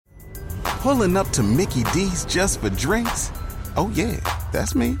Pulling up to Mickey D's just for drinks? Oh yeah,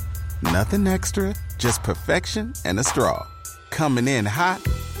 that's me. Nothing extra, just perfection and a straw. Coming in hot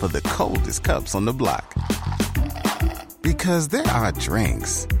for the coldest cups on the block. Because there are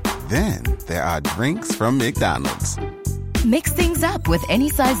drinks. Then there are drinks from McDonald's. Mix things up with any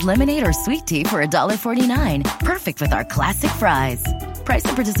size lemonade or sweet tea for $1.49. Perfect with our classic fries. Price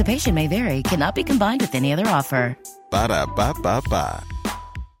and participation may vary. Cannot be combined with any other offer. Ba-da-ba-ba-ba.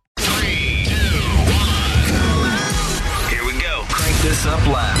 3, 2, 1. Here we go. Crank this up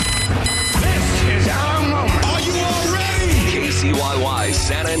loud. This is our moment. Are you all ready? KCYY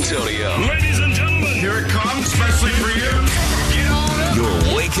San Antonio. Ladies and gentlemen, here it comes, especially for you. Get on up.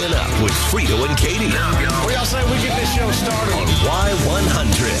 You're waking up with Frito and Katy. What do y'all say we get this show started? On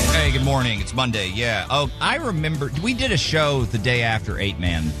Y100. Hey, good morning. It's Monday. Yeah. Oh, I remember we did a show the day after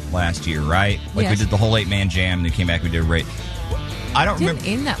 8-Man last year, right? Like yes. we did the whole 8-Man jam, and then came back. We did a rate. I don't remember.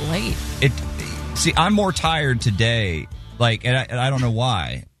 Didn't end that late. See, I'm more tired today. Like, and I don't know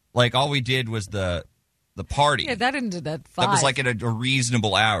why. Like, all we did was the party. Yeah, that ended at 5. That was like at a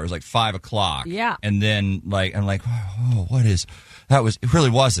reasonable hour. It was like 5 o'clock. Yeah. And then I'm like, oh, what is that? It really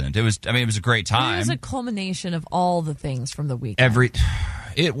wasn't. It was. I mean, it was a great time. It was a culmination of all the things from the weekend.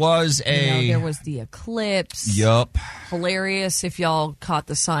 It was there was the eclipse. Yup. Hilarious if y'all caught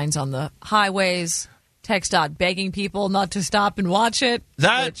the signs on the highways. TxDOT begging people not to stop and watch it.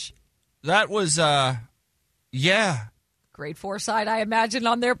 That was yeah. Great foresight, I imagine,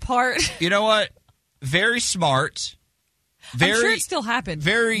 on their part. You know what? Very smart. Very, I'm sure it still happened.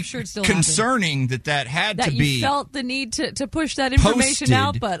 Very concerning that had to be. You felt the need to push that information posted.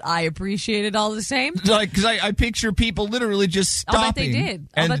 out, but I appreciate it all the same. Like, because I picture people literally just stopping. I'll bet they did.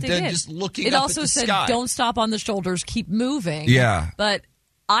 And just looking it up also at the said, sky. don't stop on the shoulders, keep moving. Yeah. But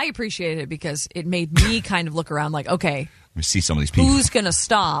I appreciated it because it made me kind of look around like, okay, let me see some of these people. who's going to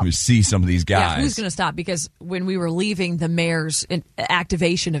stop? Let me see some of these guys. Yeah, who's going to stop? Because when we were leaving the mayor's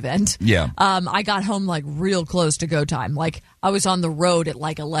activation event, I got home like real close to go time. Like I was on the road at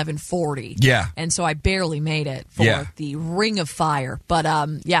like 11:40. Yeah, and so I barely made it for the Ring of Fire. But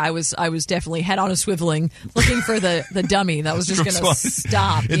I was definitely head on a swiveling, looking for the dummy that was just going to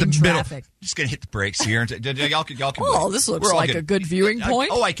stop in traffic. Just going to hit the brakes here. Y'all can. Oh, this looks like a good viewing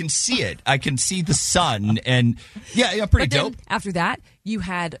point. I can see it. I can see the sun, and pretty dope. After that, you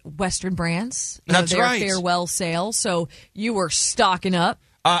had Western Brands. That's their right. farewell sale. So you were stocking up.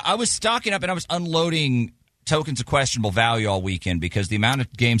 I was stocking up, and I was unloading tokens of questionable value all weekend because the amount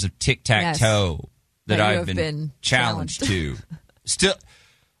of games of tic-tac-toe that I've been challenged to. Still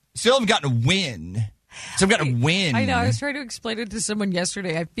haven't gotten a win. So I've got to win. I know. I was trying to explain it to someone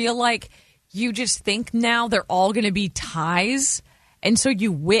yesterday. I feel like you just think now they're all going to be ties. And so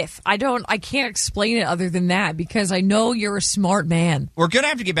you whiff. I can't explain it other than that because I know you're a smart man. We're going to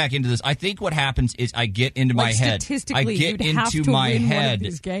have to get back into this. I think what happens is I get into my head. Statistically, I get you'd have into to my win head. one of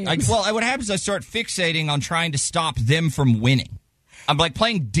these games. What happens is I start fixating on trying to stop them from winning. I'm like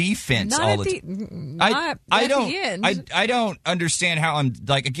playing defense all the time. I don't understand how I'm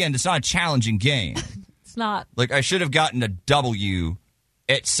like, again, it's not a challenging game. It's not. Like I should have gotten a W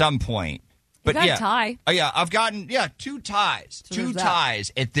at some point. But you got a tie. I've gotten 2 ties. So 2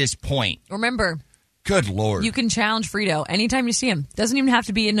 ties at this point. Remember, good Lord, you can challenge Frito anytime you see him. Doesn't even have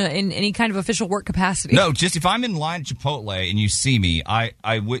to be in any kind of official work capacity. No, just if I'm in line at Chipotle and you see me,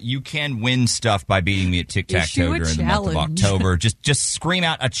 you can win stuff by beating me at tic-tac-toe during the month of October. just scream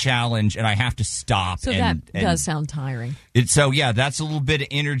out a challenge, and I have to stop. So that does sound tiring. That's a little bit of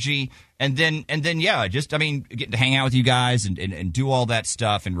energy. And then, getting to hang out with you guys and do all that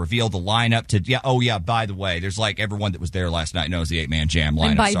stuff and reveal the lineup by the way, there's like everyone that was there last night knows the 8-Man Jam lineup.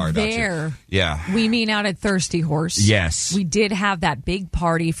 And by Sorry there, about you. Yeah. We mean out at Thirsty Horse. Yes. We did have that big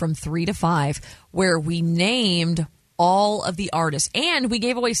party from 3 to 5 where we named all of the artists, and we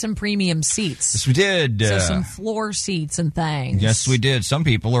gave away some premium seats. Yes, we did. So some floor seats and things. Yes, we did. Some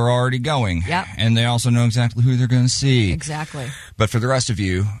people are already going. Yep. And they also know exactly who they're going to see. Exactly. But for the rest of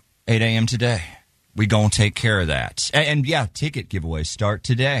you, 8 a.m. today. We gonna take care of that. And ticket giveaways start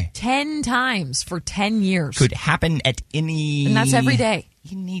today. 10 times for 10 years. Could happen at any... And that's every day.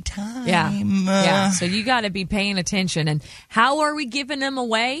 Any time. Yeah. So you got to be paying attention. And how are we giving them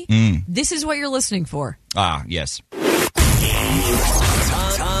away? This is what you're listening for. Ah, yes. Time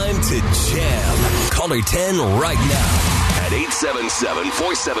to jam. Caller 10 right now at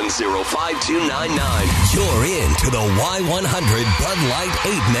 877-470-5299. You're in to the Y100 Bud Light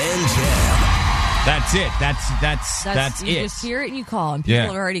 8-Man Jam. That's it. That's You it. just hear it and you call, and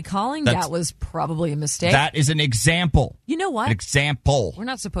people are already calling. That was probably a mistake. That is an example. You know what? An example. We're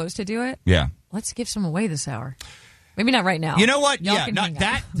not supposed to do it. Yeah. Let's give some away this hour. Maybe not right now. You know what? Y'all yeah, can not hang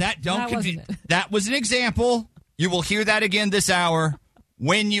that. out. That don't. That wasn't it. That was an example. You will hear that again this hour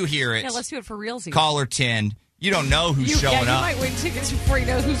when you hear it. Yeah, let's do it for realsies. Caller 10. You don't know who's showing up. You might win tickets before you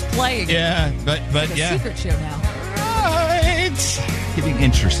know who's playing. Yeah, but it's yeah. a secret show now. Right. Getting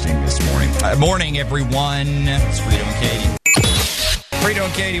interesting this morning. Morning, everyone. It's Frito and Katy. Frito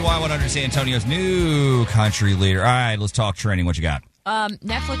and Katy, Y100 San Antonio's new country leader. All right, let's talk trending. What you got?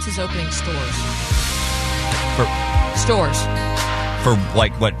 Netflix is opening stores. For stores. For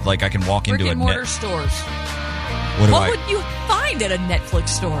like what? Like I can walk into a brick-and-mortar stores. What would you find at a Netflix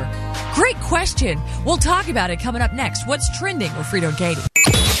store? Great question. We'll talk about it coming up next. What's trending with Frito and Katy?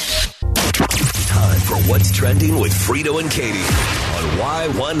 Time for What's Trending with Frito and Katy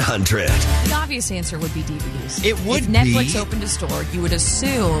on Y100. The obvious answer would be DVDs. It would If Netflix opened a store, you would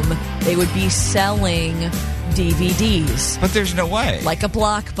assume they would be selling DVDs. But there's no way. Like a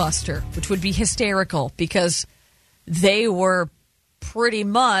Blockbuster, which would be hysterical because they were pretty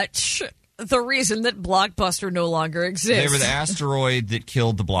much the reason that Blockbuster no longer exists. They were the asteroid that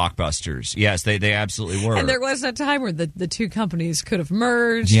killed the Blockbusters. Yes, they absolutely were. And there was a time where the two companies could have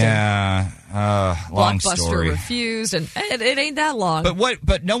merged. Yeah, long Blockbuster story. refused, and it ain't that long.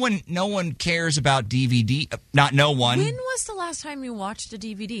 But no one cares about DVD. Not no one. When was the last time you watched a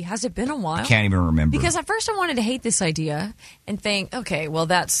DVD? Has it been a while? I can't even remember. Because at first I wanted to hate this idea and think, okay, well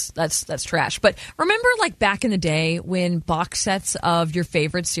that's trash. But remember, like back in the day when box sets of your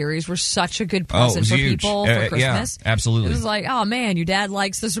favorite series were such a good present for huge. people for Christmas. Yeah, absolutely. It was like, oh man, your dad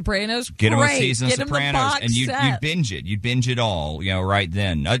likes The Sopranos. Get him a Great. season Get of him the Sopranos, box and you'd binge it. You'd binge it all, right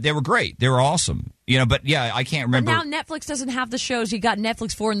then. They were great. They were awesome. But yeah, I can't remember. But now Netflix doesn't have the shows you got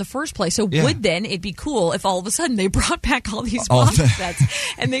Netflix for in the first place. So would then it be cool if all of a sudden they brought back all these box sets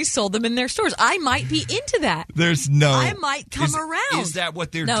and they sold them in their stores? I might be into that. I might come around. Is that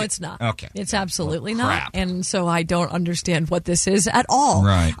what they're No, it's not. Okay. It's absolutely Crap. not. And so I don't understand what this is at all.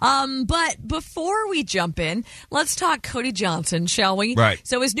 Right. But before we jump in, let's talk Cody Johnson, shall we? Right.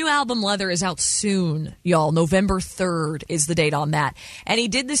 So his new album Leather is out soon, y'all. November 3rd is the date on that. And he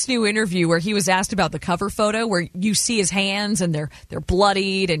did this new interview where he was asked about the cover photo where you see his hands and they're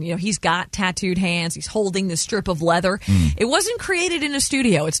bloodied and he's got tattooed hands. He's holding this strip of leather. It wasn't created in a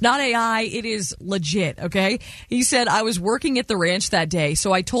studio. It's not AI. It is legit, okay? He said, I was working at the ranch that day,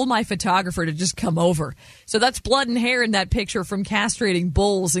 so I told my photographer to just come over. So that's blood and hair in that picture from castrating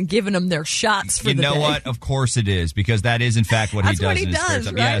bulls and giving them their shots for the day. You know what? Of course it is, because that is in fact what he does in his spare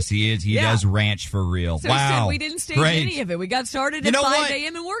time. Right? Yes, he is. He does ranch for real. So wow. he said we didn't stage any of it. We got started at 5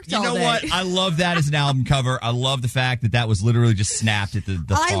 a.m. and worked all day. You know what? I love that as an album cover. I love the fact that was literally just snapped at the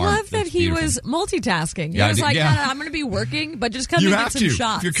farm. I love that he was multitasking. He was like, no, I'm going to be working, but just come and get some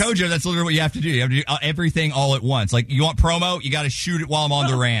shots. If you're Kojo, that's literally what you have to do. You have to do everything all at once. Like, you want promo? You got to shoot it while I'm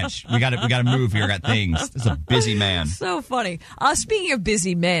on the ranch. We got to move here. I got things. This is a busy man. So funny. Speaking of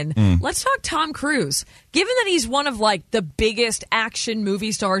busy men, let's talk Tom Cruise. Given that he's one of the biggest action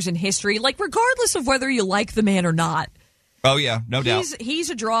movie stars in history, regardless of whether you like the man or not. Oh, yeah, no doubt. He's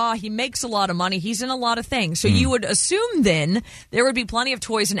a draw. He makes a lot of money. He's in a lot of things. So you would assume then there would be plenty of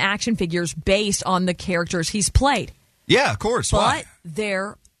toys and action figures based on the characters he's played. Yeah, of course. But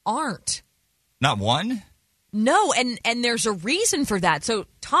there aren't. Not one? No, and there's a reason for that. So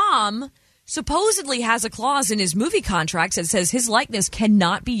Tom supposedly has a clause in his movie contracts that says his likeness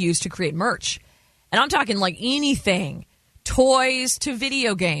cannot be used to create merch. And I'm talking anything. Toys to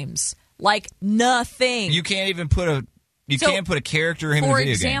video games. Nothing. You can't even put a... can't put a character in a video game.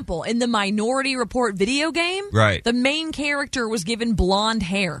 For example, in the Minority Report video game, right, the main character was given blonde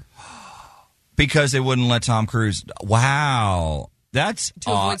hair. Because they wouldn't let Tom Cruise... Wow. That's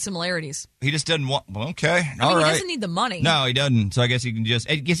to avoid similarities. He just doesn't want... Okay, all right. He doesn't need the money. No, he doesn't. So I guess he can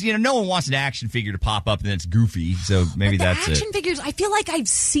just... I guess, no one wants an action figure to pop up and then it's goofy, so maybe that's it. Action figures, I feel like I've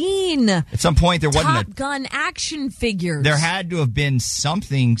seen... At some point, there wasn't Top Gun action figures. There had to have been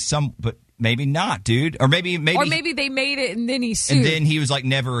something, but... Maybe not, dude. Or maybe they made it and then he sued. And then he was like,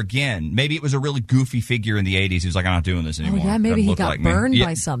 never again. Maybe it was a really goofy figure in the 80s. He was like, I'm not doing this anymore. Oh, yeah, maybe he got burned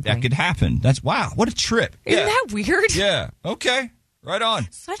by something. That could happen. That's, wow, what a trip. Isn't that weird? Yeah. Okay. Right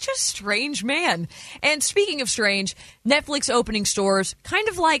on. Such a strange man. And speaking of strange, Netflix opening stores, kind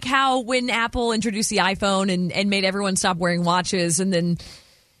of like how when Apple introduced the iPhone and made everyone stop wearing watches, and then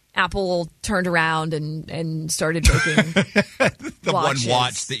Apple turned around and started making the watches. One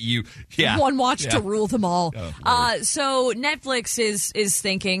watch that you, one watch to rule them all. Oh, so Netflix is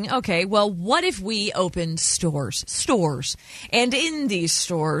thinking, okay, well, what if we opened stores, and in these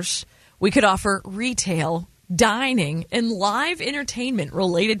stores we could offer retail, dining, and live entertainment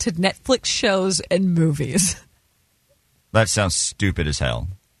related to Netflix shows and movies. That sounds stupid as hell.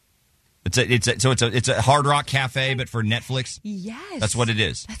 It's a Hard Rock Cafe, but for Netflix. Yes, that's what it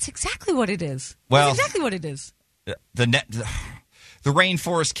is. That's exactly what it is. Well, that's exactly what it is. The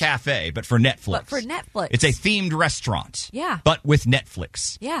Rainforest Cafe, but for Netflix. But for Netflix. It's a themed restaurant. Yeah. But with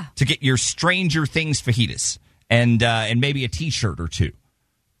Netflix. Yeah. To get your Stranger Things fajitas and maybe a T-shirt or two.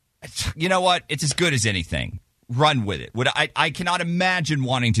 You know what? It's as good as anything. Run with it. I cannot imagine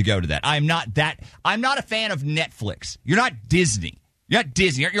wanting to go to that. I'm not a fan of Netflix. You're not Disney. You're not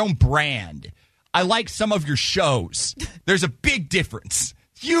Disney. You're your own brand. I like some of your shows. There's a big difference.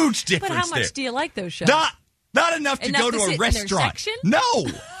 Huge difference. But how much there. Do you like those shows? Not enough to go to a restaurant. No,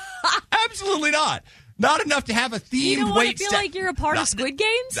 absolutely not. Not enough to have a themed You don't want to feel like you're a part of Squid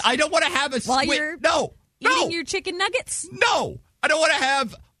Games? I don't want to have a While you're eating your chicken nuggets? No, I don't want to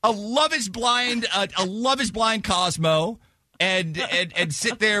have a Love Is Blind, Cosmo, and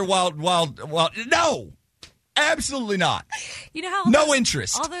sit there while no. Absolutely not. You know how no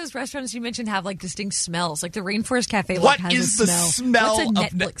interest. All those restaurants you mentioned have like distinct smells. Like the Rainforest Cafe. What has is a the smell? What's a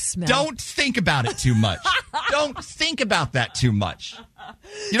Netflix smell? Don't think about it too much. Don't think about that too much.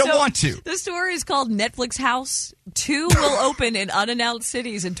 You don't want to. The store is called Netflix House. 2 will open in unannounced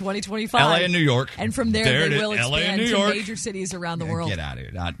cities in 2025. LA and New York. And from there they will expand to major cities around the world. Get out of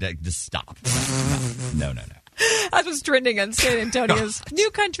here. Just stop. No. That was trending on San Antonio's new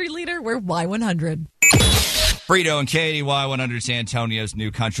country leader. We're Y100. Frito and Katy, Y100, San Antonio's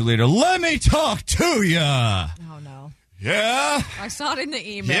new country leader. Let me talk to ya. Oh, no. Yeah? I saw it in the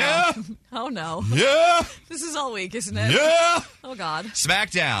email. Yeah? Oh, no. Yeah? This is all week, isn't it? Yeah? Oh, God.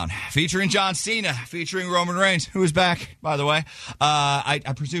 SmackDown, featuring John Cena, featuring Roman Reigns, who is back, by the way. I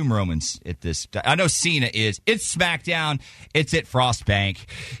presume Roman's at this. I know Cena is. It's SmackDown. It's at Frostbank.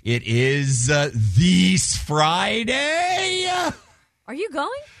 It is this Friday. Are you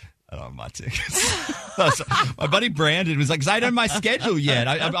going? I don't have my tickets. My buddy Brandon was like, because I hadn't done my schedule yet.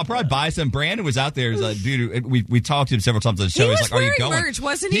 I'll probably buy some. Brandon was out there. He was like, dude, we talked to him several times on the show. He was like, are you going? Merch,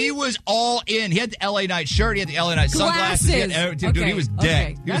 wasn't he? He was all in. He had the LA Night shirt. He had the LA Night sunglasses. Dude, he was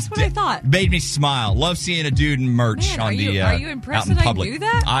dead. Okay. That's what I thought. Made me smile. Love seeing a dude in merch are you impressed out in that public. I knew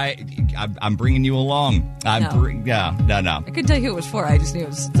that? I'm bringing you along. No. I couldn't tell you who it was for. I just knew it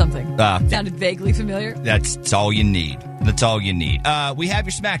was something. Sounded vaguely familiar. That's all you need. That's all you need. We have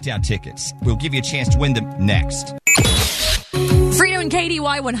your SmackDown tickets. We'll give you a chance to win them next. Frito and Katy,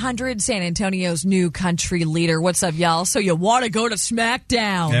 Y100, San Antonio's new country leader. What's up, y'all? So you want to go to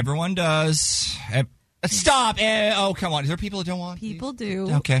SmackDown? Everyone does. Stop. Oh, come on. Is there people that don't want People these?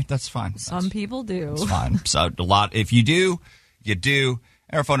 do. Okay, that's fine. Some people do. It's fine. So a lot. If you do, you do.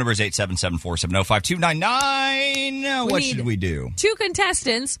 Our phone number is 877-470-5299. What should we do? 2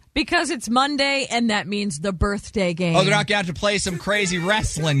 contestants because it's Monday, and that means the birthday game. Oh, they're not going to have to play some crazy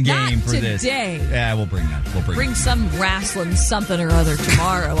wrestling game not for this. Today. Yeah, we'll bring that. Bring some wrestling something or other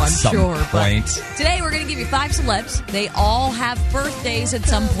tomorrow, I'm sure. But today we're going to give you 5 celebs. They all have birthdays at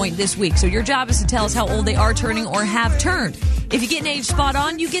some point this week. So your job is to tell us how old they are turning or have turned. If you get an age spot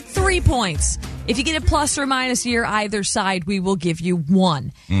on, you get 3 points. If you get a plus or minus year either side, we will give you 1.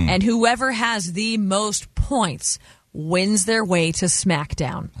 And whoever has the most points wins their way to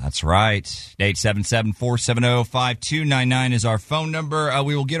SmackDown. That's right. 877-470-5299 is our phone number.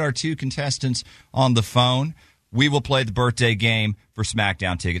 We will get our 2 contestants on the phone. We will play the birthday game for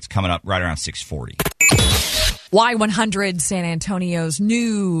SmackDown tickets coming up right around 6:40. Y100, San Antonio's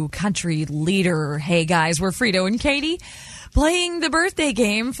new country leader. Hey, guys, we're Frito and Katy, playing the birthday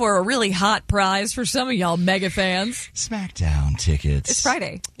game for a really hot prize for some of y'all mega fans. SmackDown tickets. It's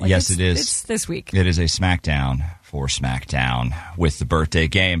Friday. Yes, it is. It's this week. It is a SmackDown for SmackDown with the birthday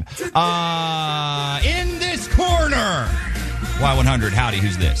game. In this corner, Y100, howdy,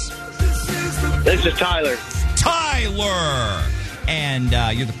 who's this? This is Tyler. Tyler! And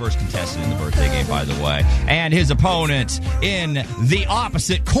you're the first contestant in the birthday game, by the way. And his opponent in the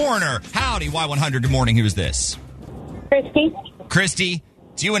opposite corner. Howdy, Y100, good morning, who's this? Christy,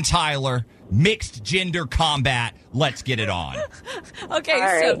 it's you and Tyler. Mixed gender combat. Let's get it on. Okay,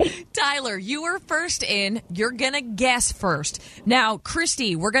 right. So Tyler, you are first in. You're going to guess first. Now,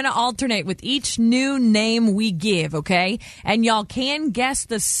 Christy, we're going to alternate with each new name we give, okay? And y'all can guess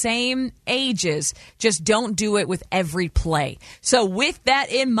the same ages. Just don't do it with every play. So with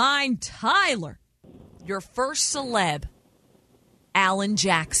that in mind, Tyler, your first celeb, Alan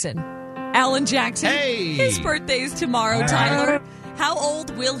Jackson. Alan Jackson. Hey! His birthday's tomorrow, Tyler. How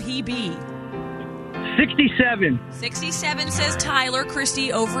old will he be? 67. 67 says Tyler.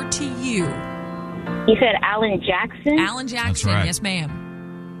 Christy, over to you. You said Alan Jackson? Alan Jackson, right. Yes, ma'am.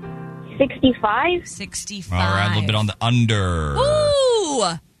 65? 65. All right, a little bit on the under. Ooh!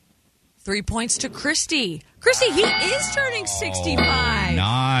 3 points to Christy. Christy, he is turning 65.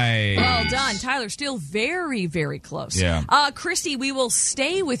 Nice. Oh, on. Tyler, still very, very close. Yeah. Christy, we will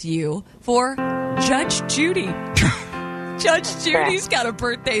stay with you for Judge Judy. Judge Judy's got a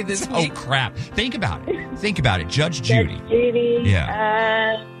birthday this week. Oh, crap. Think about it. Judge Judy. Judge Judy.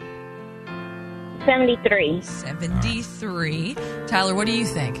 Yeah. 73. 73. Tyler, what do you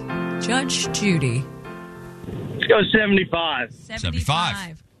think? Judge Judy. Let's go 75. 75. A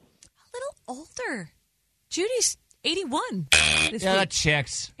little older. Judy's 81. This Yeah, week. that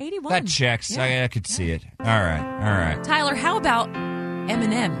checks. 81. That checks. Yeah. I could see it. All right. Tyler, how about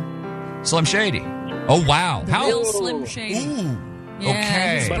Eminem? Slim Shady. Oh, wow. The real Slim Shady. Ooh. Yeah,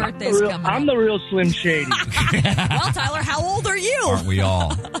 Okay. his But birthday's coming I'm up. the real Slim Shady. Well, Tyler, how old are you? Aren't we all?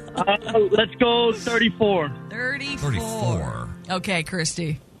 Let's go 34. 34. Okay,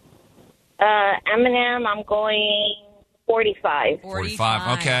 Christy. Eminem, I'm going 45.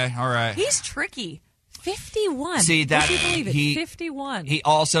 45. Okay. All right. He's tricky. 51. See, that Would you believe it? he 51. He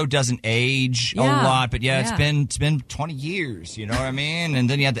also doesn't age a Yeah. lot, but Yeah. it's been 20 years. You know what I mean? And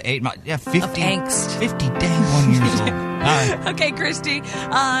then you had the 8 months. Yeah, 50. angst. 50 dang 1 years old. All right. Okay, Christy.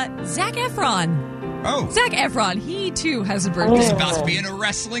 Zac Efron. Oh, Zac Efron, he too has a birthday. he's about to be in a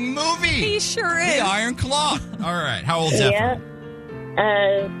wrestling movie. He sure is. The Iron Claw. All right. How old's Yeah.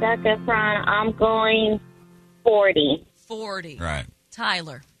 Efron? Zac Efron, I'm going 40. 40. Right.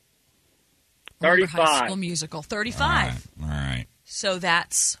 Tyler. 35. High School Musical. 35. All right. So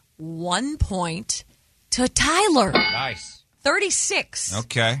that's 1 point to Tyler. Nice. 36.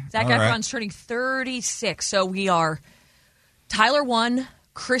 Okay. Zac All right. Efron's turning 36. So we are Tyler 1,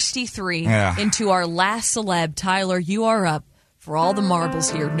 Christy 3. Yeah. Into our last celeb. Tyler, you are up for all the marbles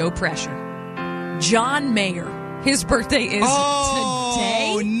here. No pressure. John Mayer. His birthday is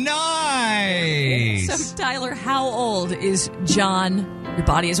Oh, today. nice. So, Tyler, how old is John, your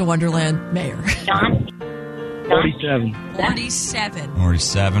body is a wonderland, Mayer? John? 47. 47.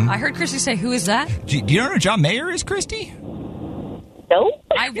 47. I heard Christy say, who is that? Do you know who John Mayer is, Christy? Nope.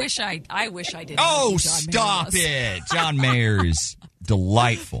 I wish I did. Oh, stop it. John Mayer is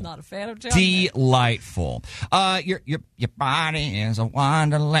delightful. Not a fan of John Mayer. Delightful. Your body is a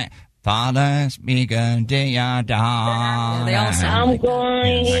wonderland. Father, speak a day, dawn. Yeah, they all sound I'm like that.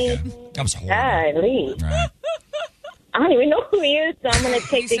 going... That was horrible. Golly. Right. I don't even know who he is, so I'm going to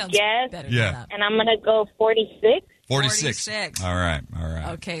take He the sounds guess, better Yeah. than that. and I'm going to go 46. 46. All right.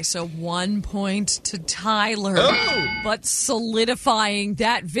 Okay, so 1 point to Tyler. Oh! But solidifying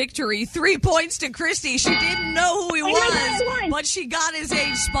that victory, 3 points to Christy. She didn't know who he my God, I was, won. but she got his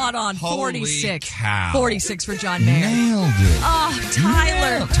age spot on. Holy 46. cow. 46 for John Mayer. Nailed it. Oh,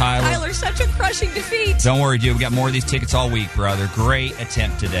 Tyler. Nailed Tyler. Tyler, such a crushing defeat. Don't worry, dude. We got more of these tickets all week, brother. Great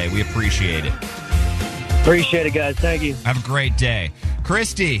attempt today. We appreciate it. Appreciate it, guys. Thank you. Have a great day.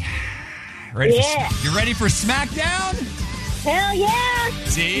 Christy, ready Yeah. you ready for SmackDown? Hell yeah!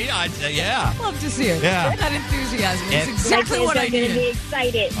 See? Yeah. Love to see it. Yeah. That enthusiasm is And- exactly my what I kids are going to be needed.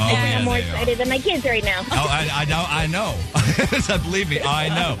 excited. Oh, yeah, I'm more they are. excited than my kids right now. Oh, I know. Believe me, I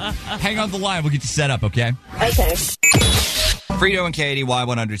know. Hang on the line. We'll get you set up, okay? Okay. Frito and Katy,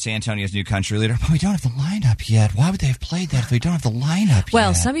 Y100, San Antonio's new country leader. But we don't have the lineup yet. Why would they have played that if we don't have the lineup Well,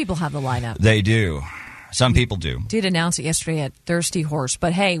 yet? some people have the lineup. They do. Some people do. Did announce it yesterday at Thirsty Horse.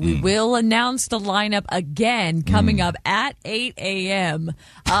 But hey, we will announce the lineup again coming up at 8 a.m.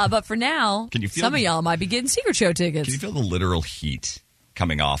 But for now, Can you feel some of y'all might be getting secret show tickets. Can you feel the literal heat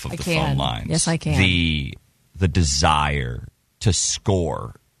coming off of I the can. phone lines? Yes, I can. The desire to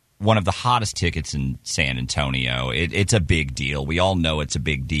score one of the hottest tickets in San Antonio. It's a big deal. We all know it's a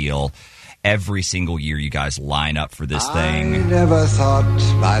big deal. Every single year you guys line up for this I thing. never thought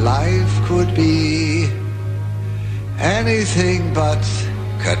my life could be anything but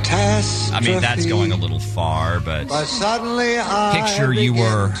catastrophe. I mean, that's going a little far, but But suddenly I picture you begin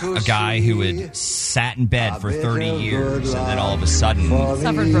were to a guy who see had sat in bed for a 30 bit of years, good and then all of a luck sudden, for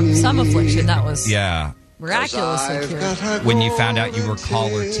Suffered from some affliction that was yeah, miraculously I've cured. got a when you found out you were golden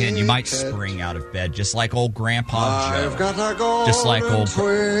caller 10, you might ticket. spring out of bed just like old Grandpa I've Joe. got a golden Just like old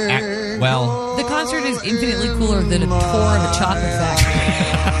twinkle. well, The concert is infinitely cooler than a tour of a chocolate factory.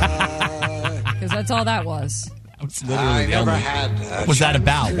 Because that's all that was. that's I literally the never only. had What was that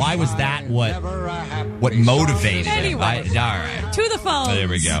about? Why was that what motivated it? Anyway. All right. To the phone. There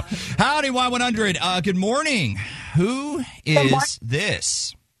we go. Howdy, Y100. Good morning. Who is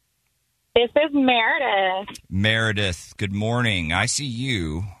this? This is Meredith. Meredith, good morning. I see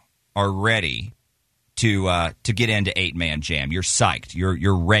you are ready to get into 8-Man Jam. You're psyched.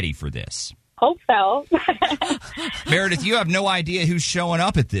 You're ready for this. Hope so. Meredith, you have no idea who's showing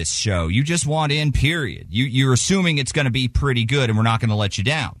up at this show. You just want in, period. You're assuming it's going to be pretty good, and we're not going to let you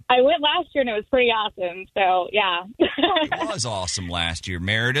down. I went last year, and it was pretty awesome. So, yeah. It was awesome last year,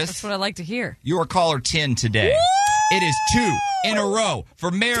 Meredith. That's what I like to hear. You are caller 10 today. Woo! It is 2 in a row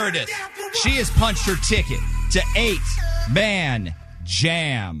for Meredith. She has punched her ticket to 8-Man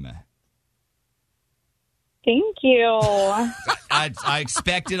Jam. Thank you. I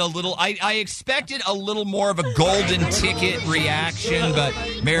expected a little. I expected a little more of a golden ticket reaction, but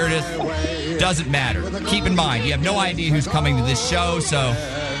Meredith, doesn't matter. Keep in mind, you have no idea who's coming to this show, so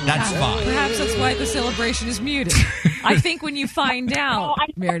that's fine. Perhaps that's why the celebration is muted. I think when you find out,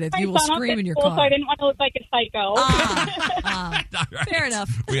 Meredith, you will scream in your car. So I didn't want to look like a psycho. Right. Fair enough.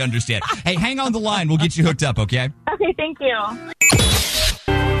 We understand. Hey, hang on the line. We'll get you hooked up, okay? Okay, thank you.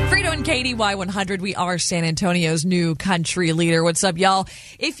 Frito and Katy, Y100. We are San Antonio's new country leader. What's up, y'all?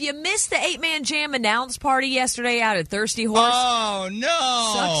 If you missed the 8-Man Jam announce party yesterday out at Thirsty Horse. Oh,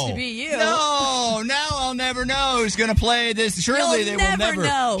 no. Sucks to be you. No, now I'll never know who's going to play this. Surely they will never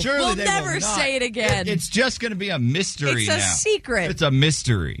know. Surely we'll they never will not. Say it again. It's just going to be a mystery now. It's a secret. It's a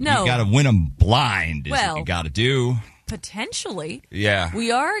mystery. No. You got to win them blind is what you got to do. Potentially. Yeah.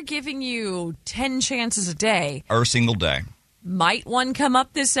 We are giving you 10 chances a day. Every single day. Might one come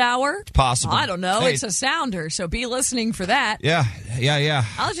up this hour? It's possible. I don't know. Hey. It's a sounder, so be listening for that. Yeah.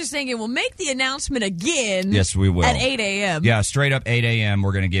 I was just thinking we'll make the announcement again. Yes, we will. At 8 a.m. Yeah, straight up 8 a.m.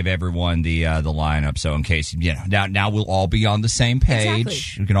 We're going to give everyone the lineup. So in case, now we'll all be on the same page.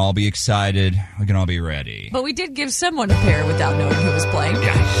 Exactly. We can all be excited. We can all be ready. But we did give someone a pair without knowing who was playing.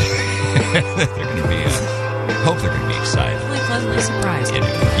 Yeah. They're going to be, hope they're going to be excited. Pleasantly surprised.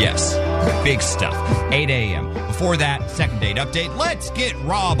 Yes. Big stuff. 8 a.m. Before that, second date update. Let's get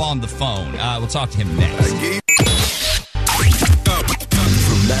Rob on the phone. We'll talk to him next.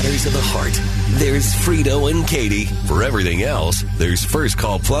 For matters of the heart, there's Frito and Katy. For everything else, there's First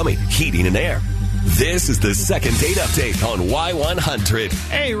Call Plumbing, Heating and Air. This is the second date update on Y100.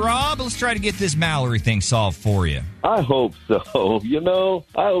 Hey, Rob, let's try to get this Mallory thing solved for you. I hope so.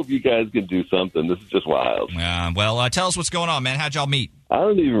 I hope you guys can do something. This is just wild. Well, tell us what's going on, man. How'd y'all meet? I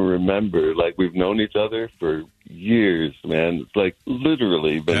don't even remember. We've known each other for years, man. It's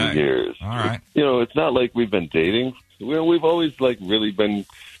literally been years. All right. It's not like we've been dating. We've always, really been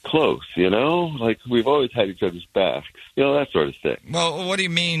close, We've always had each other's backs. That sort of thing. Well, what do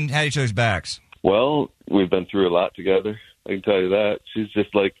you mean, had each other's backs? Well, we've been through a lot together. I can tell you that. She's just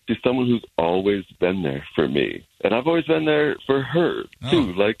she's someone who's always been there for me. And I've always been there for her,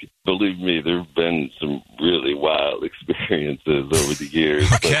 too. Believe me, there have been some really wild experiences over the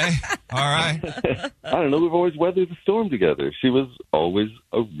years. Okay. All right. I don't know. We've always weathered the storm together. She was always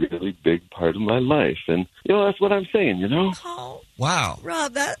a really big part of my life. And, that's what I'm saying, Oh, wow.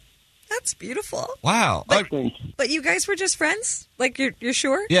 Rob, that's beautiful. Wow. But you guys were just friends? You're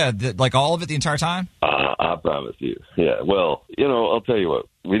sure? Yeah, all of it the entire time? I promise you. Yeah, well, I'll tell you what.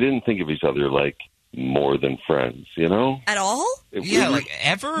 We didn't think of each other more than friends, At all?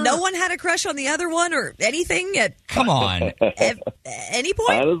 Ever? No one had a crush on the other one or anything? Come on. At any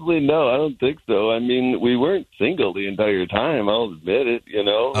point? Honestly, no, I don't think so. I mean, we weren't single the entire time, I'll admit it,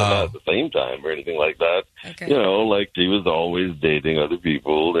 not at the same time or anything like that. Okay. She was always dating other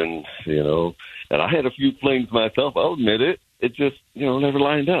people and, and I had a few flings myself, I'll admit it. It just, never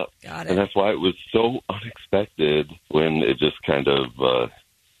lined up. Got it. And that's why it was so unexpected when it just kind of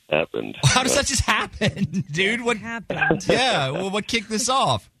happened. How does that just happen, dude? What happened? Yeah, well, what kicked this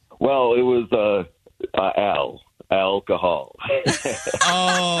off? Well, it was alcohol.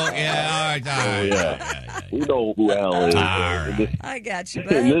 Oh, yeah, all right. Yeah. You know who Al is. I got you,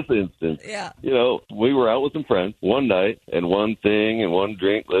 in this instance. Yeah. We were out with some friends one night, and one thing and one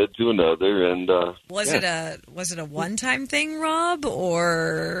drink led to another, and was it a one-time thing, Rob,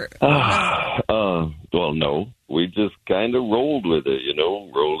 or well, no. We just kind of rolled with it,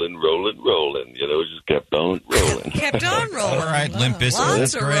 rolling. Just kept on rolling. Kept on rolling. All right, Limp Bizkit.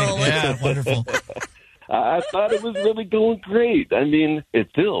 That's great. Rolling. Yeah, wonderful. I thought it was really going great. I mean, it's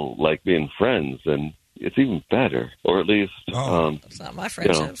still like being friends, and it's even better, or at least it's not my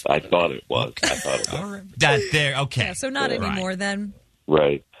friendship. I thought it was. All right. That there, okay. Yeah, so not anymore then.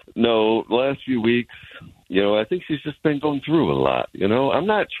 Right. No, the last few weeks, I think she's just been going through a lot. I'm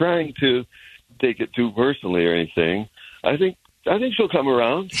not trying to take it too personally or anything. I think she'll come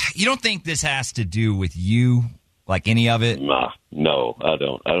around. You don't think this has to do with you, any of it? Nah, no, I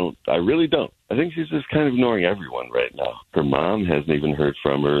don't. I really don't. I think she's just kind of ignoring everyone right now. Her mom hasn't even heard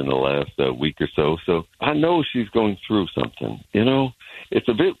from her in the last week or so. So I know she's going through something. It's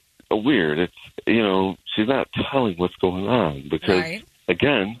a bit weird. It's, she's not telling what's going on because, right.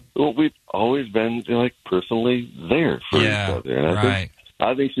 again, we've always been like personally there for each other. And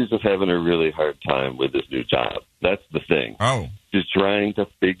I think she's just having a really hard time with this new job. That's the thing. Oh. She's trying to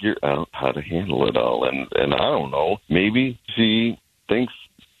figure out how to handle it all. And I don't know, maybe she thinks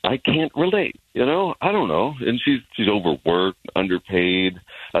I can't relate, I don't know. And she's overworked, underpaid.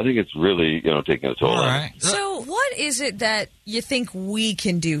 I think it's really, taking a toll on her. So what is it that you think we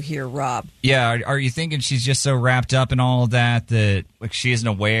can do here, Rob? Yeah, are you thinking she's just so wrapped up in all of that like she isn't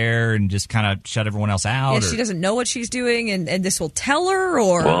aware and just kind of shut everyone else out? Yeah, she doesn't know what she's doing and this will tell her,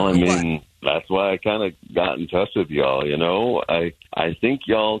 or Well, I what? mean, that's why I kind of got in touch with y'all, I think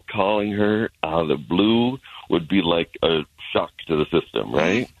y'all calling her out of the blue would be like a shock to the system,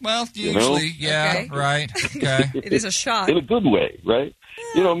 right? Well, usually, yeah, right. Okay. It is a shock. In a good way, right?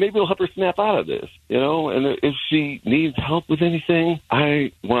 Maybe it'll help her snap out of this, and if she needs help with anything,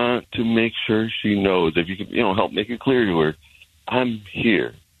 I want to make sure she knows. If you could, help make it clear to her, I'm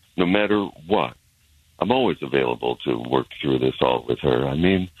here no matter what. I'm always available to work through this all with her. I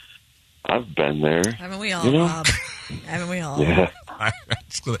mean, I've been there. Haven't we all, Rob? Haven't we all? Yeah.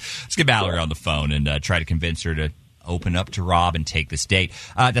 Let's get Mallory on the phone and try to convince her to open up to Rob and take this date.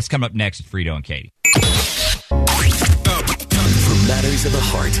 That's coming up next with Frito and Katy. For matters of the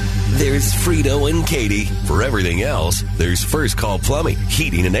heart, there's Frito and Katy. For everything else, there's First Call Plumbing,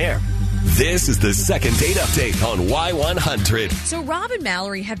 Heating and Air. This is the second date update on Y100. So Rob and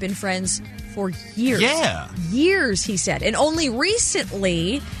Mallory have been friends for years. Yeah. Years, he said. And only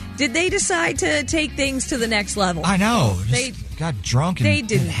recently did they decide to take things to the next level. I know. They got drunk and they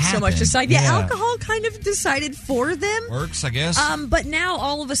didn't so much decide. Yeah, alcohol kind of decided for them. Works, I guess. But now,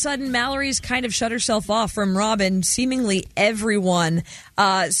 all of a sudden, Mallory's kind of shut herself off from Rob and seemingly everyone.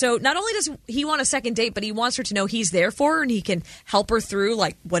 So not only does he want a second date, but he wants her to know he's there for her and he can help her through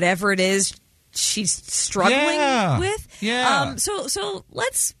like whatever it is she's struggling with. Yeah. So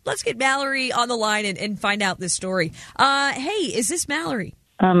let's get Mallory on the line and find out this story. Hey, is this Mallory?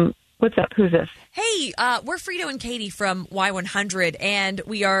 What's up? Who's this? Hey, we're Frito and Katy from Y100, and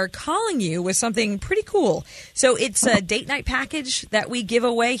we are calling you with something pretty cool. So it's a date night package that we give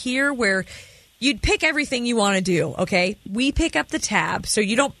away here where you'd pick everything you want to do, okay? We pick up the tab, so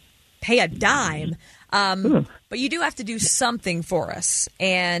you don't pay a dime, but you do have to do something for us.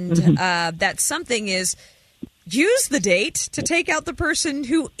 And that something is use the date to take out the person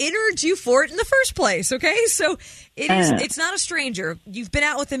who entered you for it in the first place, okay? So it's not a stranger. You've been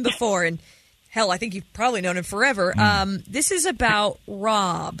out with him before, and hell, I think you've probably known him forever. This is about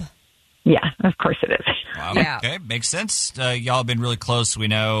Rob. Yeah, of course it is. Wow. Yeah. Okay, makes sense. Y'all have been really close, we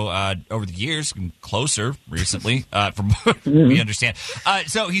know, over the years, and closer recently, from what we understand.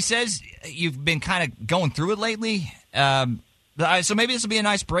 So he says you've been kind of going through it lately. So maybe this will be a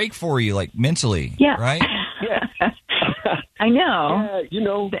nice break for you, like mentally, right? Yeah. I know.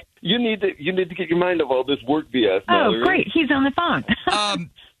 Yeah, you need to get your mind off all this work BS. Oh, great. He's on the phone. Of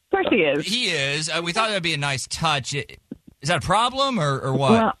course he is. He is. We thought that would be a nice touch. Is that a problem or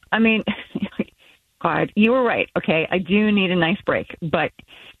what? Well, I mean, God, you were right. Okay, I do need a nice break, but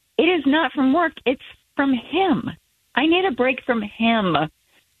it is not from work. It's from him. I need a break from him.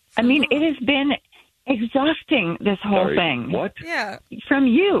 I mean, it has been exhausting, this whole thing. What? Yeah. From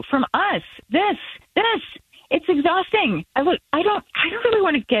you, from us, this. It's exhausting. I don't really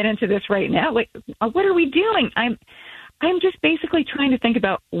want to get into this right now. Like, what are we doing? I'm just basically trying to think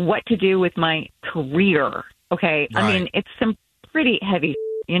about what to do with my career. Okay. Right. I mean, it's some pretty heavy,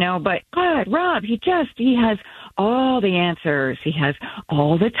 but God, Rob, he has all the answers. He has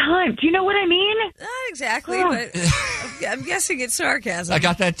all the time. Do you know what I mean? Not exactly, but I'm guessing it's sarcasm. I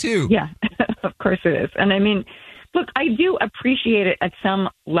got that too. Yeah, of course it is. And I mean, look, I do appreciate it at some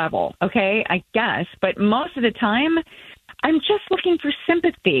level, okay, I guess. But most of the time, I'm just looking for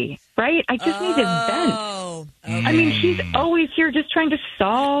sympathy, right? I just need to vent. Okay. I mean, he's always here just trying to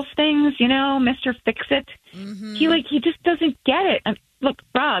solve things, Mr. Fix-It. Mm-hmm. He just doesn't get it. Look,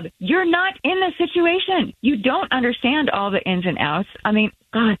 Rob, you're not in the situation. You don't understand all the ins and outs. I mean,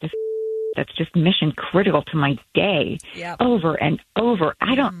 God, that's just mission critical to my day. Yep. Over and over.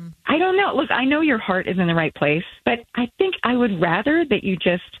 I don't know. Look, I know your heart is in the right place, but I think I would rather that you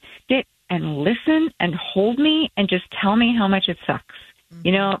just sit and listen and hold me and just tell me how much it sucks.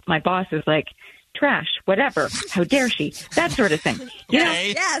 Mm-hmm. My boss is like, trash, whatever, how dare she, that sort of thing.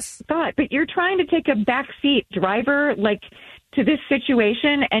 Yes. God, but you're trying to take a backseat driver, like, to this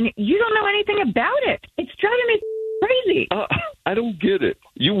situation, and you don't know anything about it. It's driving me crazy. I don't get it.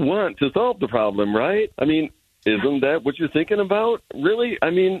 You want to solve the problem, right? I mean, isn't that what you're thinking about? Really? I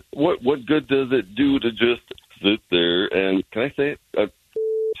mean, what good does it do to just sit there and, can I say it?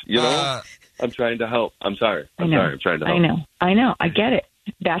 I'm trying to help. I'm sorry. I'm trying to help. I know. I get it.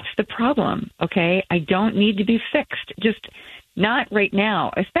 That's the problem, okay? I don't need to be fixed. Just not right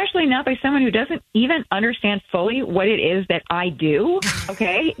now, especially not by someone who doesn't even understand fully what it is that I do,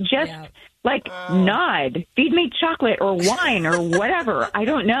 okay? Just nod, feed me chocolate or wine or whatever. I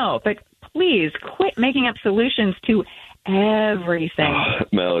don't know. But please quit making up solutions to everything.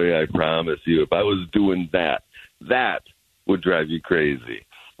 Mallory, I promise you, if I was doing that would drive you crazy.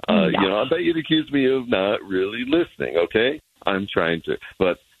 I bet you'd accuse me of not really listening, okay? I'm trying to.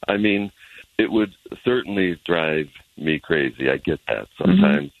 But, I mean, it would certainly drive me crazy. I get that.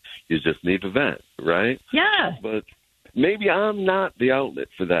 Sometimes you just need to vent, right? Yeah. But maybe I'm not the outlet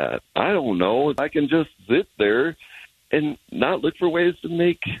for that. I don't know. I can just sit there and not look for ways to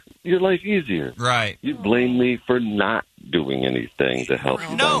make your life easier. Right. You blame me for not doing anything to help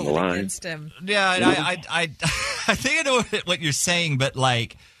you down the line. Yeah, and I think I know what you're saying, but,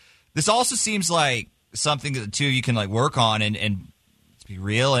 like, this also seems like something that the two of you can, like, work on and to be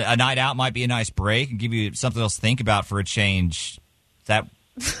real. A night out might be a nice break and give you something else to think about for a change. Is that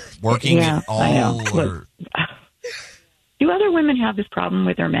working at all? I know. Look, do other women have this problem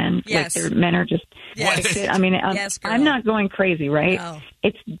with their men? Yes. Like their men are just... Yes. I mean, yes, I'm not going crazy, right? No.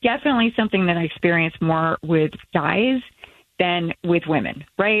 It's definitely something that I experience more with guys than with women,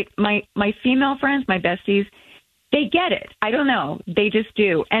 right? My female friends, my besties, they get it. I don't know. They just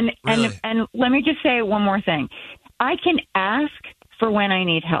do. And let me just say one more thing. I can ask for when I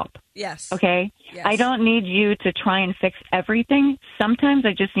need help. Yes. Okay? Yes. I don't need you to try and fix everything. Sometimes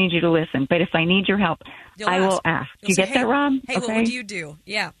I just need you to listen. But if I need your help, I will ask. Do you get that, Rob? Hey, what would you do?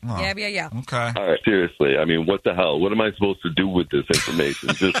 Yeah. Oh. Yeah. Okay. All right, seriously. I mean, what the hell? What am I supposed to do with this information?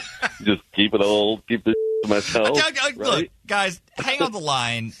 just keep it to myself? Look, right? guys, hang on the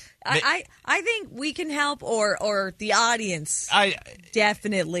line. I think we can help, or the audience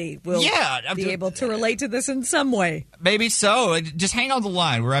definitely will be able to relate to this in some way. Maybe so. Just hang on the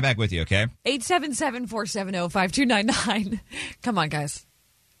line. We're right back with you, okay? 877-470-5299. Come on, guys.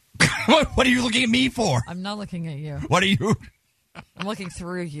 What are you looking at me for? I'm not looking at you. What are you? I'm looking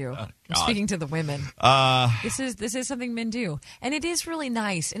through you. I'm speaking to the women. This is something men do. And it is really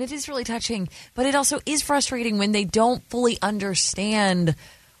nice, and it is really touching, but it also is frustrating when they don't fully understand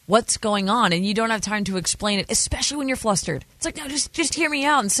what's going on, and you don't have time to explain it, especially when you're flustered. It's like, no, just hear me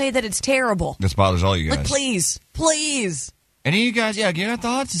out and say that it's terrible. This bothers all you guys. Like, please. Any of you guys, you got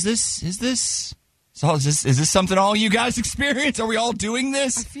thoughts? Is this something all you guys experience? Are we all doing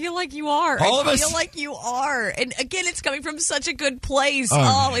this? I feel like you are. All of us? I feel like you are. And again, it's coming from such a good place.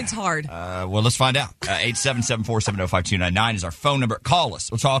 Oh, it's hard. Well, let's find out. 877-470-5299 is our phone number. Call us.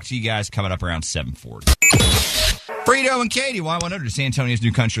 We'll talk to you guys coming up around 7:40. Frito and Katy, Y100, San Antonio's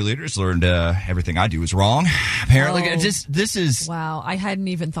new country leaders. Learned everything I do is wrong. Apparently, this is... Wow, I hadn't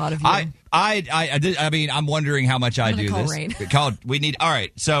even thought of you. I mean, I'm wondering how much I do call this. Rain. We need... All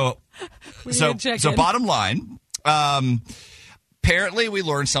right, so check-in. bottom line, apparently we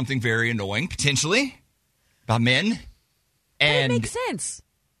learned something very annoying, potentially, about men. And it makes sense.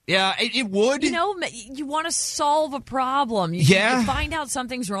 Yeah, it would. You know, you want to solve a problem. You find out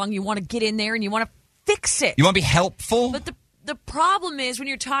something's wrong. You want to get in there and you want to fix it. You want to be helpful. But the problem is when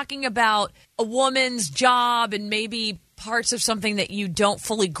you're talking about a woman's job and maybe parts of something that you don't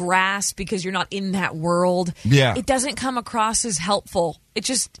fully grasp because you're not in that world. Yeah. It doesn't come across as helpful. It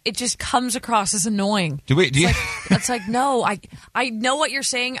just comes across as annoying. It's like, no, I know what you're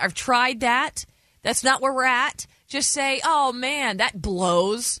saying. I've tried that. That's not where we're at. Just say, oh, man, that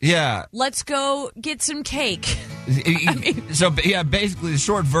blows. Yeah. Let's go get some cake. Basically, the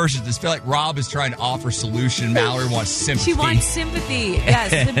short version is feel like Rob is trying to offer solution. Mallory wants sympathy. She wants sympathy.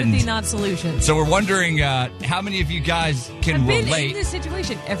 Yes, sympathy, not solution. So we're wondering how many of you guys can relate. I've been in this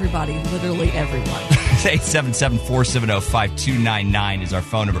situation. Everybody, literally everyone. 877-470-5299 is our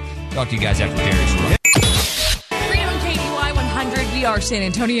phone number. Talk to you guys after Gary's Room. Frito and Katy, Y100. We are San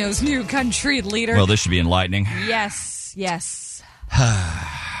Antonio's new country leader. Well, this should be enlightening. Yes.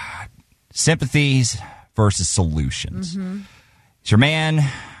 Sympathies versus solutions. It's your man,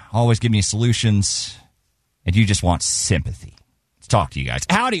 always giving you solutions, and you just want sympathy. Let's talk to you guys.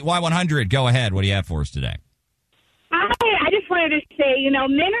 Howdy, Y100. Go ahead. What do you have for us today? I just wanted to say,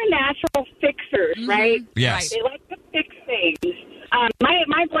 men are natural fixers, right? Yes. They like to fix things.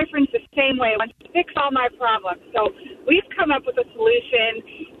 My boyfriend's the same way. He wants to fix all my problems. So we've come up with a solution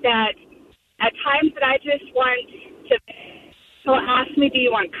that at times that I just want to... So ask me, do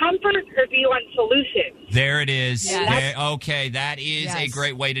you want comfort or do you want solutions? There it is. Yes. Okay, that is a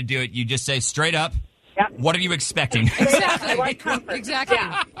great way to do it. You just say straight up, Yep. What are you expecting? Exactly. I want comfort. Exactly.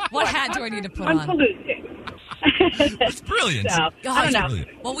 Yeah. What hat do I need to put One on? solution. That's brilliant. So, I don't know.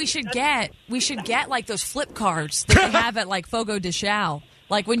 Brilliant. Well, we should get like those flip cards that they have at like Fogo de Chao.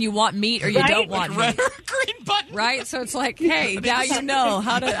 Like when you want meat or you don't want meat. Green button. Right? So it's like, hey, now you know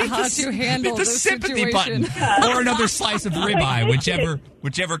how to handle the this sympathy situation. button. Or another slice of ribeye,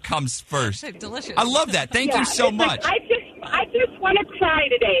 whichever comes first. Delicious. I love that. Thank you so much. Like, I just want to cry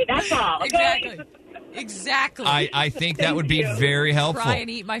today. That's all. Okay? Exactly. I think that would be very helpful. Try and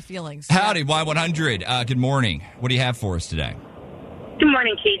eat my feelings. Howdy, Y100. Good morning. What do you have for us today? Good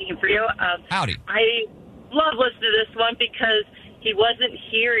morning, Katie and Frito. Howdy. I love listening to this one because he wasn't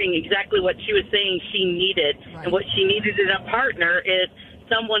hearing exactly what she was saying she needed. Right. And what she needed in a partner is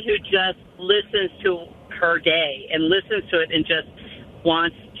someone who just listens to her day and listens to it and just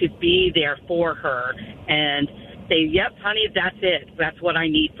wants to be there for her and say, yep, honey, that's it. That's what I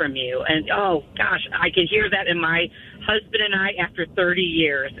need from you. And, oh, gosh, I can hear that in my husband and I after 30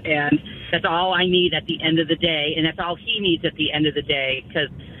 years. And that's all I need at the end of the day. And that's all he needs at the end of the day because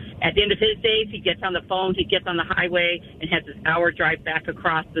at the end of his days, he gets on the phone, he gets on the highway, and has this hour drive back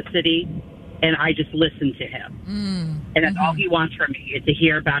across the city, and I just listen to him. And that's all he wants from me is to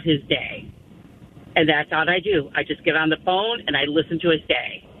hear about his day. And that's all I do. I just get on the phone, and I listen to his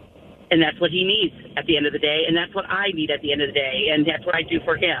day. And that's what he needs at the end of the day, and that's what I need at the end of the day, and that's what I do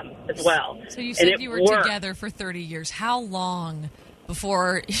for him as well. So you said you were together for 30 years. How long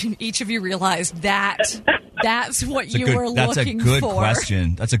before each of you realized that's what you were looking for? That's a good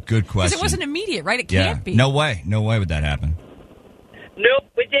question. That's a good question. Because it wasn't immediate, right? It can't be. No way. No way would that happen.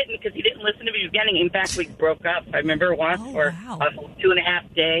 Nope, we didn't because he didn't listen to me in the beginning. In fact, we broke up. I remember once for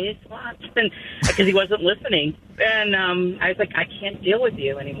 2.5 days because he wasn't listening. And I was like, I can't deal with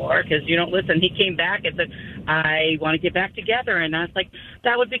you anymore because you don't listen. He came back and said, I want to get back together. And I was like,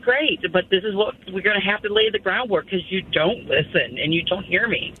 that would be great. But this is what we're going to have to lay the groundwork because you don't listen and you don't hear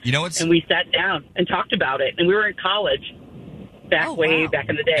me. You know what's... And we sat down and talked about it. And we were in college. Back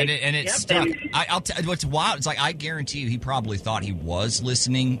in the day. And it's stuck. I'll tell you what's wild. It's like, I guarantee you he probably thought he was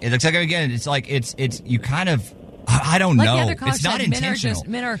listening. It's like, again, it's like, it's you kind of, I don't know. It's not intentional.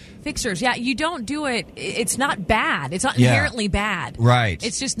 Men are fixers. Yeah, you don't do it. It's not bad. It's not inherently bad. Right.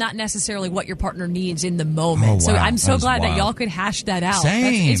 It's just not necessarily what your partner needs in the moment. Oh, wow. So I'm so glad wild. that y'all could hash that out.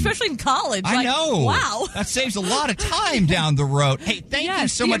 Same. Especially in college. I know. Wow. That saves a lot of time down the road. Hey, thank you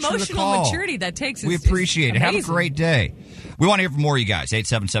so much for the call. The emotional maturity that takes We appreciate it. amazing. Have a great day. We want to hear from more of you guys.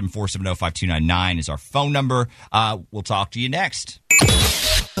 877-470-5299 is our phone number. We'll talk to you next.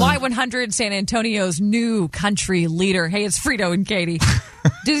 Y100, San Antonio's new country leader. Hey, it's Frito and Katy.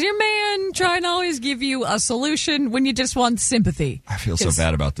 Does your man try and always give you a solution when you just want sympathy? I feel so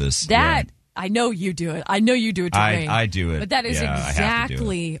bad about this. I know you do it. I know you do it to me. I do it. But that is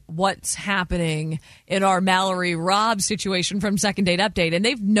exactly what's happening in our Mallory Robb situation from Second Date Update. And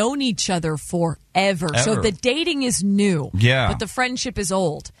they've known each other forever. So the dating is new. Yeah. But the friendship is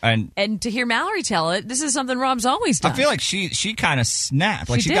old. And to hear Mallory tell it, this is something Rob's always done. I feel like she kind of snapped.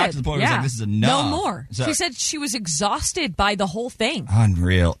 Like she got to the point where it was like, this is enough. No more. So, she said she was exhausted by the whole thing.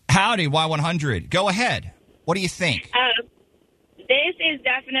 Unreal. Howdy, Y100. Go ahead. What do you think? This is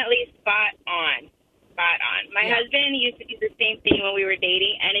definitely spot on. My husband used to do the same thing when we were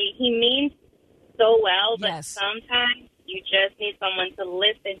dating, and he means so well, but sometimes you just need someone to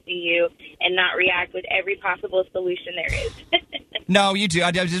listen to you and not react with every possible solution there is. No, you do.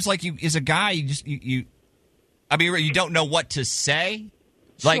 I just like you as a guy. You don't know what to say,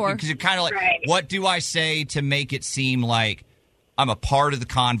 like because you're kind of like, what do I say to make it seem like I'm a part of the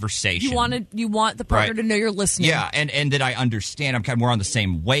conversation? You want the partner to know you're listening. Yeah, and that I understand. We're on the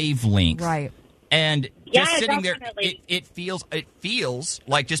same wavelength. Right. And just sitting there, it feels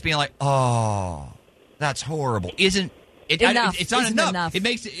like just being like, oh, that's horrible. Isn't it? It's not enough. It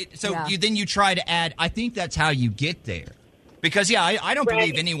makes it so. Then you try to add. I think that's how you get there. Because I don't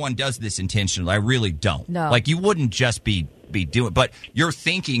believe anyone does this intentionally. I really don't. No. Like you wouldn't just be doing, but you're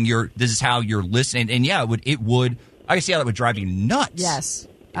thinking this is how you're listening, and it would. I can see how that would drive you nuts. Yes,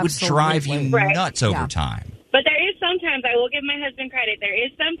 it would drive you nuts over time. But there is sometimes, I will give my husband credit, there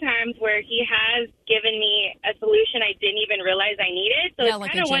is sometimes where he has given me a solution I didn't even realize I needed. So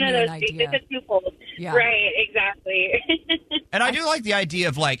it's kind of one of those things. It's a twofold. Yeah. Right, exactly. And I do like the idea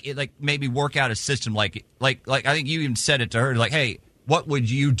of like maybe work out a system like I think you even said it to her, like, hey, what would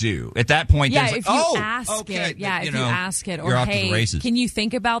you do at that point? Yeah, if you ask it. Yeah, if you ask it. Or, hey, can you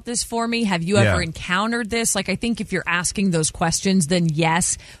think about this for me? Have you ever encountered this? Like, I think if you're asking those questions, then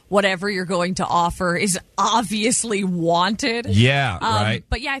yes, whatever you're going to offer is obviously wanted. Yeah, right.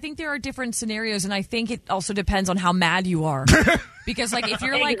 But yeah, I think there are different scenarios, and I think it also depends on how mad you are. Because, like, if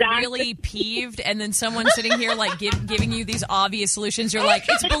you're, like, really peeved and then someone's sitting here, like, giving you these obvious solutions, you're like,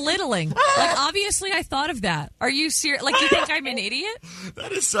 it's belittling. Like, obviously, I thought of that. Are you serious? Like, you think I'm an idiot?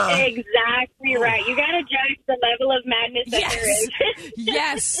 That is exactly right. You got to judge the level of madness that there is.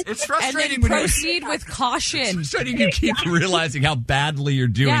 Yes. It's frustrating and then proceed with caution. It's frustrating you keep realizing how badly you're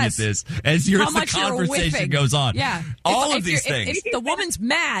doing at this as the conversation goes on. Yeah. All of these things. If the woman's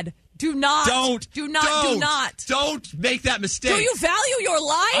mad, do not make that mistake. Do you value your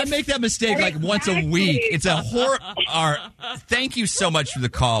life? I make that mistake like once a week. It's a horror. Thank you so much for the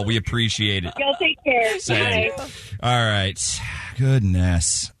call. We appreciate it. You'll take care. Bye. All right.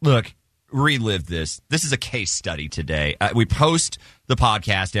 Goodness. Look, relive this. This is a case study today. We post the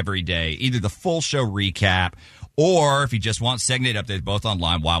podcast every day, either the full show recap or if you just want segment updates, both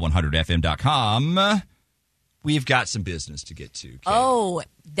online, y100fm.com. We've got some business to get to. Kate. Oh,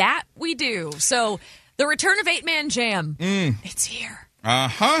 that we do. So the return of 8-Man Jam. It's here.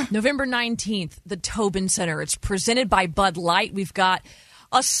 Uh-huh. November 19th, the Tobin Center. It's presented by Bud Light. We've got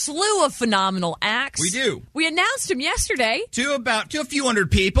a slew of phenomenal acts. We do. We announced them yesterday. To a few hundred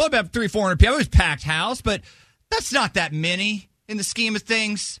people, about 300-400 people. It was packed house, but that's not that many in the scheme of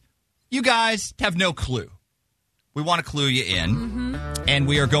things. You guys have no clue. We want to clue you in, and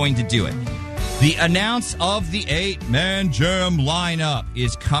we are going to do it. The announce of the 8-Man Jam lineup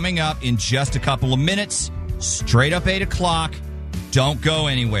is coming up in just a couple of minutes. Straight up 8 o'clock. Don't go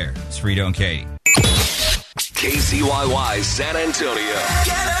anywhere. It's Frito and Katy. KCYY San Antonio.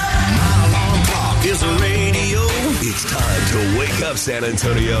 Get up! My alarm clock is a radio. It's time to wake up, San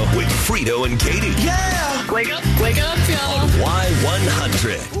Antonio, with Frito and Katy. Yeah! Wake up, y'all. On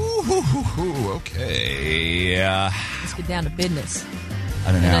Y100. Ooh, okay. Let's get down to business.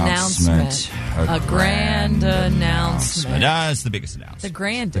 An announcement. A grand announcement. It's the biggest announcement. The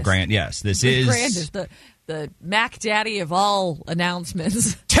grandest. Yes. This the is... grandest. The Mac Daddy of all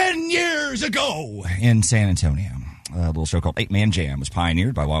announcements. 10 years ago in San Antonio, a little show called 8-Man Jam was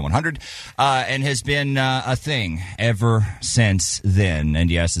pioneered by Y100 and has been a thing ever since then. And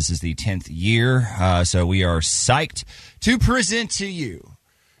yes, this is the 10th year, so we are psyched to present to you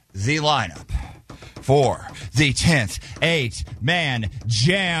the lineup for the 10th 8-Man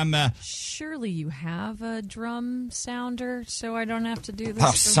Jam. Surely you have a drum sounder, so I don't have to do this.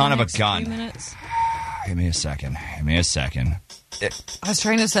 Oh, son of a gun! Minutes. Give me a second. I was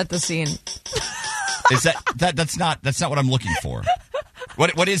trying to set the scene. Is that's not what I'm looking for?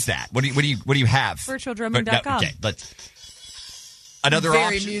 What is that? What do you have? Virtualdrumming.com. Okay, another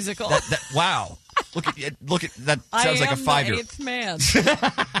Very option. musical. Wow. Look at that. Sounds like a 5-year. I am the 8th man.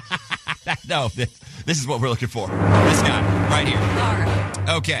 No, this is what we're looking for. This guy right here. All right.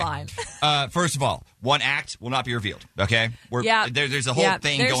 Okay. Fine. First of all, one act will not be revealed. Okay. There's a whole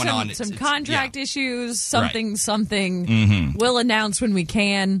thing going on. Some contract issues. Something. Mm-hmm. We'll announce when we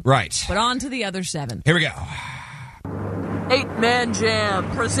can. Right. But on to the other 7. Here we go. 8-Man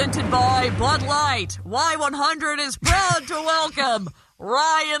Jam, presented by Bud Light. Y100 is proud to welcome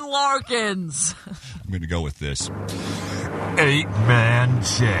Ryan Larkins. I'm going to go with this. 8-Man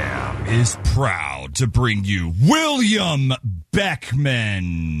Jam is proud to bring you William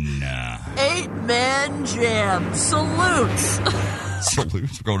Beckman. 8-Man Jam salutes.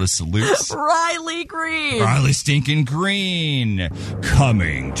 Salutes? We're going to salutes? Riley Green. Riley Stinking Green.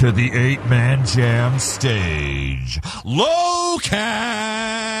 Coming to the 8-Man Jam stage. Low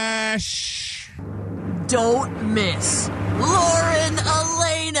Cash. Don't miss Lauren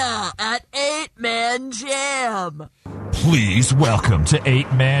Elena at 8-Man Jam. Please welcome to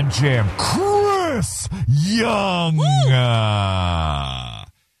 8-Man Jam, Chris Young.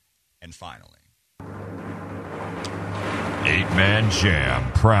 And finally, 8-Man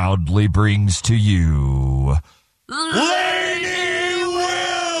Jam proudly brings to you Lady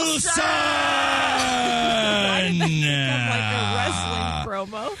Wilson.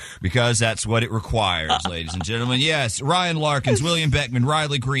 Because that's what it requires, ladies and gentlemen. Yes, Ryan Larkins, William Beckman,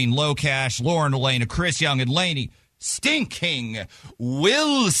 Riley Green, Low Cash, Lauren Elena, Chris Young, and Laney Stinking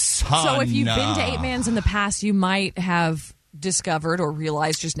Wilson. So if you've been to 8-Mans in the past, you might have discovered or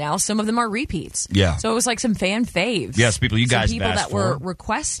realized just now some of them are repeats. Yeah. So it was like some fan faves. Yes, people you guys people that were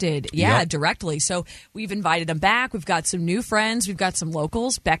requested. Yeah, directly. So we've invited them back. We've got some new friends. We've got some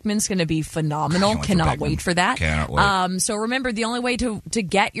locals. Beckman's going to be phenomenal. Cannot wait for that. Cannot wait. So remember, the only way to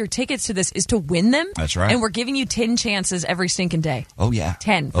get your tickets to this is to win them. That's right. And we're giving you 10 chances every stinking day. Oh, yeah.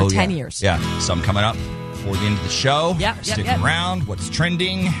 10 for 10 years. Yeah. Some coming up before the end of the show. Stick around. What's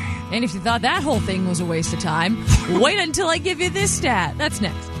trending? And if you thought that whole thing was a waste of time, wait until I give you this stat. That's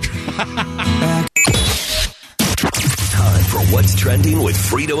next. Time for What's trending with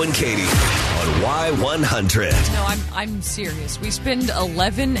Frito and Katy on Y100. No, I'm serious. We spend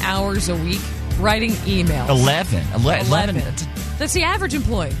 11 hours a week writing emails. 11. That's the average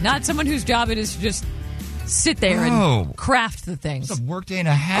employee, not someone whose job it is to just sit there and craft the things. It's a workday and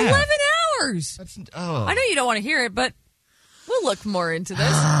a half. 11 hours. I know you don't want to hear it, but we'll look more into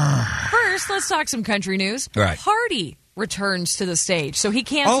this. First, let's talk some country news. Right. Hardy returns to the stage. So he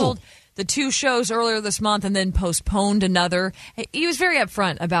canceled the 2 shows earlier this month and then postponed another. He was very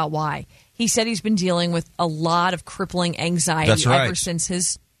upfront about why. He said he's been dealing with a lot of crippling anxiety ever since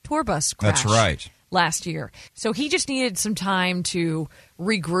his tour bus crash last year. So he just needed some time to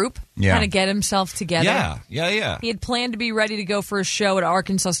regroup, kind of get himself together. Yeah. He had planned to be ready to go for a show at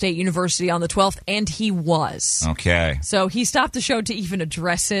Arkansas State University on the 12th, and he was. Okay. So he stopped the show to even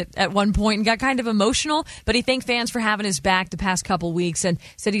address it at one point and got kind of emotional, but he thanked fans for having his back the past couple weeks and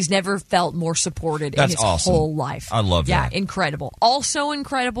said he's never felt more supported in his whole life. I love that. Yeah, incredible. Also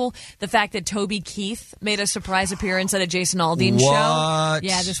incredible, the fact that Toby Keith made a surprise appearance at a Jason Aldean show.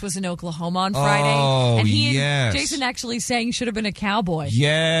 Yeah, this was in Oklahoma on Friday. And he and Jason actually sang Should Have Been a Cowboy.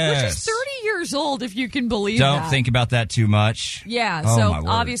 Yes. Which is 30 years old, if you can believe that. Don't think about that too much. Yeah, so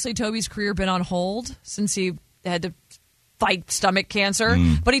obviously Toby's career been on hold since he had to fight stomach cancer.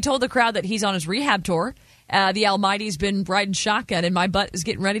 But he told the crowd that he's on his rehab tour. The Almighty's been riding shotgun, and my butt is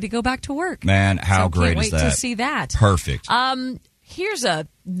getting ready to go back to work. Man, how great is that? Can't wait to see that. Perfect. Here's a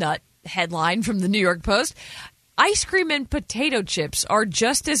nut headline from the New York Post. Ice cream and potato chips are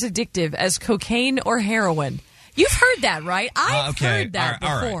just as addictive as cocaine or heroin. You've heard that, right? I've heard that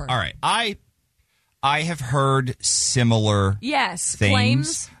before. All right. I have heard similar things.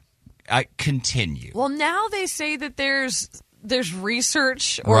 Claims. I continue. Well, now they say that there's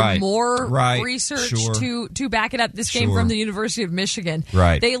research or more research to back it up. This came from the University of Michigan.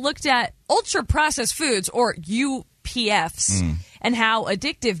 Right. They looked at ultra-processed foods, or UPFs, and how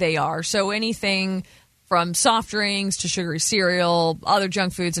addictive they are. So anything from soft drinks to sugary cereal, other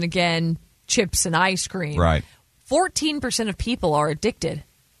junk foods, and again, chips and ice cream. Right. 14% of people are addicted.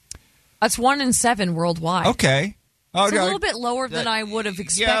 That's 1 in 7 worldwide. Okay. It's a little bit lower than I would have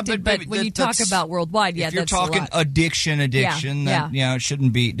expected, but when you talk about worldwide, if you're that's a lot. talking addiction, it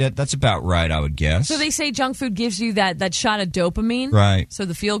shouldn't be. That's about right, I would guess. So they say junk food gives you that shot of dopamine, right? So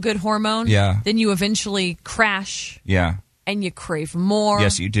the feel-good hormone. Yeah. Then you eventually crash. Yeah. And you crave more.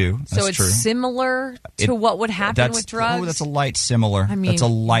 Yes, you do. That's so it's true. Similar to what would happen with drugs. Oh, that's a light similar. I mean, that's a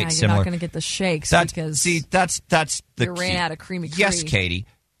light similar. You're not going to get the shakes because that's the you ran out of creamy. Yes, Katie.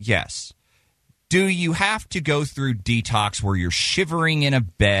 Yes. Do you have to go through detox where you're shivering in a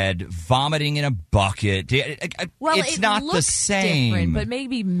bed, vomiting in a bucket? Well, it's not the same. Different, but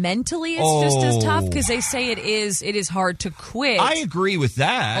maybe mentally it's just as tough because they say it is hard to quit. I agree with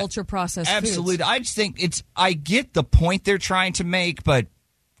that. Ultra processed absolutely. foods. I just think I get the point they're trying to make, but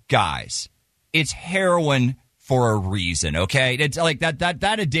guys, it's heroin for a reason. Okay, it's like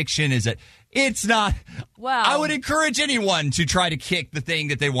that addiction is It's not. Well, I would encourage anyone to try to kick the thing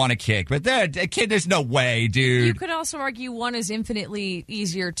that they want to kick, but there's no way, dude. You could also argue one is infinitely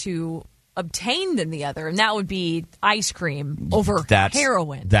easier to obtain than the other, and that would be ice cream over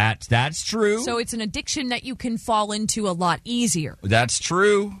heroin. That's true. So it's an addiction that you can fall into a lot easier. That's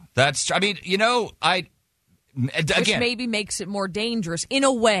true. I mean, which maybe makes it more dangerous in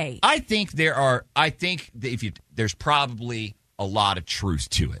a way. I think there's probably a lot of truth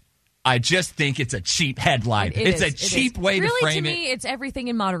to it. I just think it's a cheap headline. It's a cheap way to frame it. Really, to me, it's everything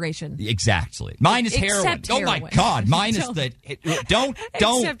in moderation. Exactly. Mine is heroin. Oh, my God. Mine is don't.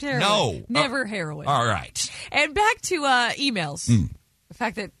 Except heroin. No. Never heroin. All right. And back to emails. The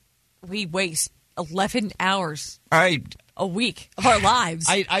fact that we waste 11 hours a week of our lives.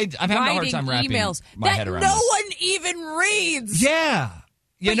 I'm having a hard time wrapping emails my head around that no this. one even reads. Yeah.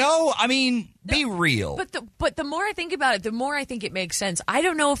 Be real. But the more I think about it, the more I think it makes sense. I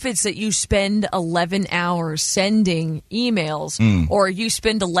don't know if it's that you spend 11 hours sending emails or you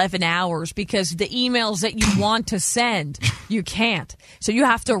spend 11 hours because the emails that you want to send, you can't. So you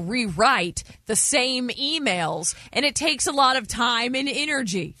have to rewrite the same emails, and it takes a lot of time and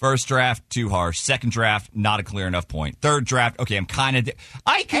energy. First draft, too harsh. Second draft, not a clear enough point. Third draft, okay, I'm kind of...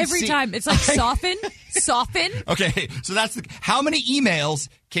 Every time. It's like soften. Okay, so that's how many emails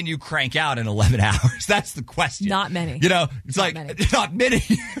can you crank out in 11 hours? That's the question. Not many. It's not many.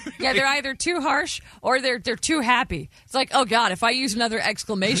 Yeah, they're either too harsh or they're too happy. It's like, oh, God, if I use another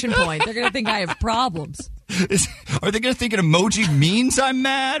exclamation point, they're going to think I have problems. Are they going to think an emoji means I'm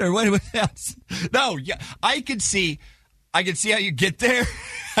mad or what else? No, yeah, I can see how you get there.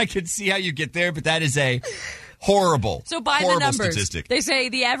 But that is Horrible. So by Horrible the numbers, statistic. they say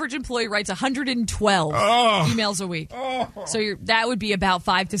the average employee writes 112 emails a week. So that would be about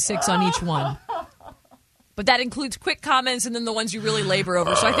 5 to 6 on each one. But that includes quick comments and then the ones you really labor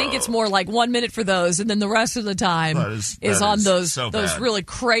over. So I think it's more like 1 minute for those, and then the rest of the time is on those really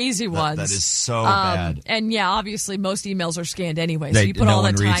crazy ones. That is so bad. And yeah, obviously most emails are scanned anyway, so you put all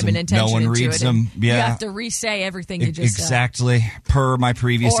that time and attention no one into reads it. them. Yeah. You have to re-say everything you just said. Exactly. Per my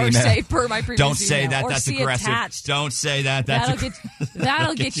previous Or email. say per my previous Don't say email. that. Or That's see aggressive. attached. Don't say that. That'll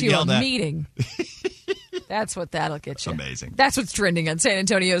get you a yelled at. meeting. That's what that'll get you. Amazing. That's what's trending on San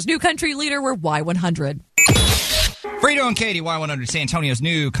Antonio's new country leader. We're Y100. Frito and Katy, Y100, San Antonio's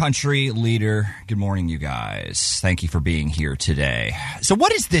new country leader. Good morning, you guys. Thank you for being here today. So,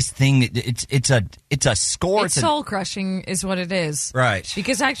 what is this thing? It's a score. It's soul crushing, is what it is. Right.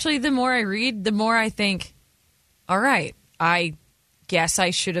 Because actually, the more I read, the more I think, all right, I guess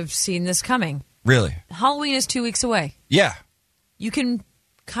I should have seen this coming. Really? Halloween is 2 weeks away. Yeah. You can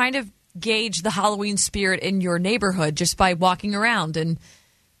kind of gauge the Halloween spirit in your neighborhood just by walking around and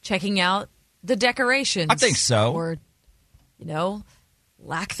checking out the decorations. I think so. Or,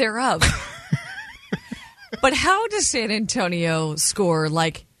 lack thereof. But how does San Antonio score,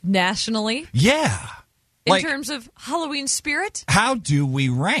 nationally? Yeah. In terms of Halloween spirit? How do we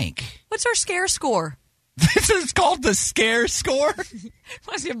rank? What's our scare score? This is called the scare score?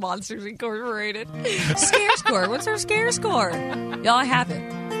 What's it, Monsters Incorporated? Scare score. What's our scare score? Y'all, I have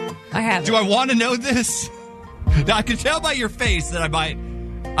it. Do I want to know this? Now, I can tell by your face that I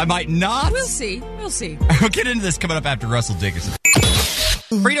might not. We'll see. We'll get into this coming up after Russell Dickinson.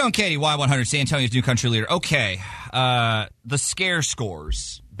 Frito and Katy, Y100, San Antonio's new country leader. Okay, the scare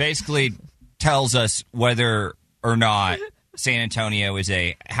scores basically tells us whether or not San Antonio is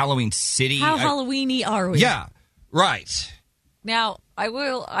a Halloween city. How Halloween-y are we? Yeah, right. Now, I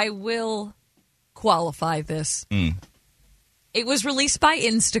will qualify this. It was released by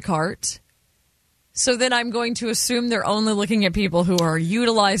Instacart. So then I'm going to assume they're only looking at people who are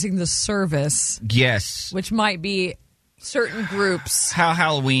utilizing the service. Yes. Which might be certain groups. How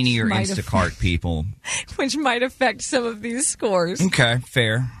Halloween-y are Instacart people? Which might affect some of these scores. Okay,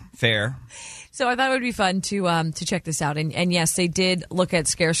 fair. So I thought it would be fun to check this out. And yes, they did look at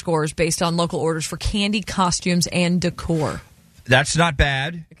scare scores based on local orders for candy, costumes, and decor. That's not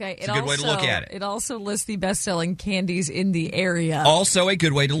bad. Okay, it's a good way to look at it. It also lists the best-selling candies in the area. Also a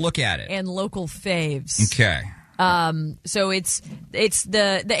good way to look at it. And local faves. Okay. So it's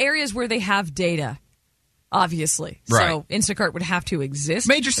the areas where they have data, obviously. Right. So Instacart would have to exist.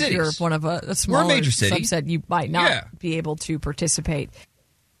 Major if cities. you're one of a smaller major city. subset, you might not be able to participate.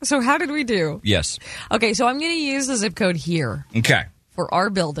 So how did we do? Yes. Okay, so I'm going to use the zip code here. Okay. For our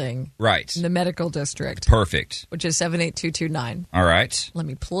building. Right. In the medical district. Perfect. Which is 78229. All right. Let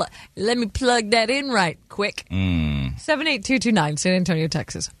me plug that in right quick. 78229, San Antonio,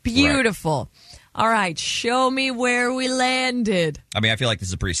 Texas. Beautiful. Right. All right, show me where we landed. I mean, I feel like this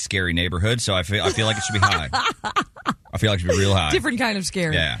is a pretty scary neighborhood, so I feel like it should be high. I feel like it should be real high. Different kind of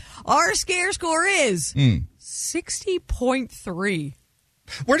scary. Yeah. Our scare score is 60.3.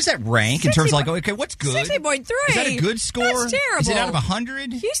 Where does that rank in terms of okay, what's good? 60.3. Is that a good score? That's terrible. Is it out of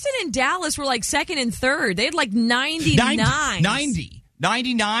 100? Houston and Dallas were second and third. They had 99. 90.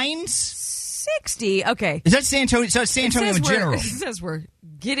 99s? 60. Okay. Is that San Antonio? So it's San Antonio in general. It says we're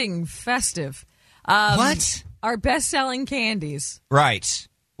getting festive. What? Our best-selling candies. Right.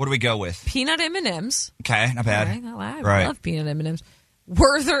 What do we go with? Peanut M&Ms. Okay, not bad. I love peanut M&Ms.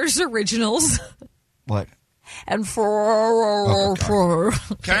 Werther's Originals. What? And Can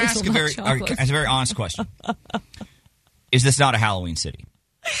I ask a very honest question? Is this not a Halloween city?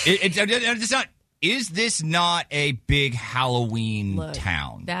 Is this not a big Halloween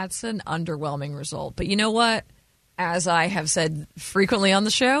town? That's an underwhelming result. But you know what? As I have said frequently on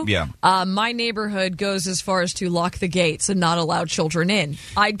the show, my neighborhood goes as far as to lock the gates and not allow children in.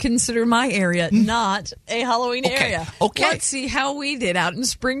 I'd consider my area not a Halloween area. Okay. Let's see how we did out in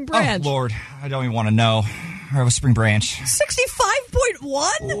Spring Branch. Oh, Lord. I don't even want to know. I have a Spring Branch.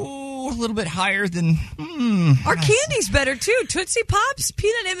 65.1? Ooh, a little bit higher than... Our candy's better, too. Tootsie Pops,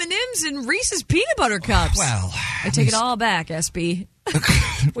 Peanut M&Ms, and Reese's Peanut Butter Cups. Well... I take it all back, SB.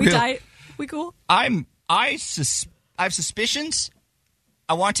 We cool? I have suspicions.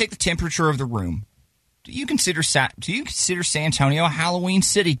 I want to take the temperature of the room. Do you consider San Antonio a Halloween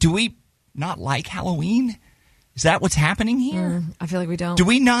city? Do we not like Halloween? Is that what's happening here? I feel like we don't. Do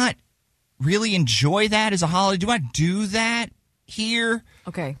we not really enjoy that as a holiday? Do I do that here?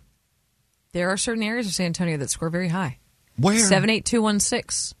 Okay. There are certain areas of San Antonio that score very high. Where?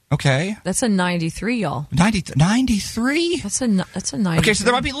 78216. Okay. That's a 93, y'all. 93? That's a 93. Okay, so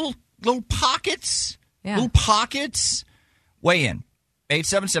there might be little pockets Little pockets. Weigh in.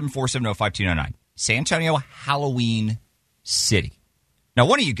 877-470-5299. San Antonio, Halloween City. Now,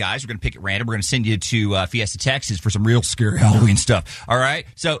 one of you guys, we're going to pick at random. We're going to send you to Fiesta, Texas for some real scary Halloween stuff. All right?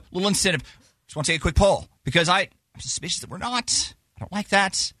 So, little incentive. Just want to take a quick poll because I'm suspicious that we're not. I don't like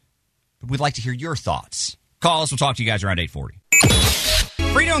that. But we'd like to hear your thoughts. Call us. We'll talk to you guys around 8:40.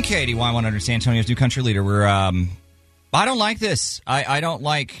 Frito and Katy, Y100, San Antonio's new country leader. We're, I don't like this. I don't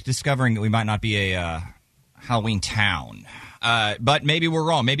like discovering that we might not be a Halloween town. But maybe we're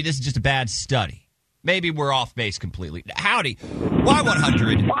wrong. Maybe this is just a bad study. Maybe we're off base completely. Howdy.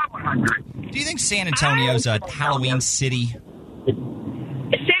 Y100. Do you think San Antonio's a Halloween city? San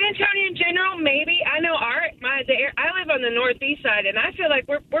Antonio in general, maybe. I know I live on the northeast side, and I feel like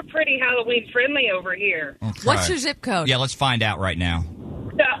we're pretty Halloween friendly over here. Okay. What's your zip code? Yeah, let's find out right now.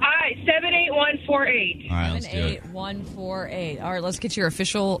 78148. All right, let's do it. 78148. All right, let's get your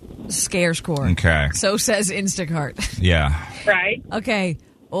official scare score. Okay. So says Instacart. Yeah. Right. Okay.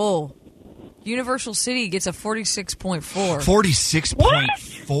 Oh. Universal City gets a 46.4. 46.4. I know,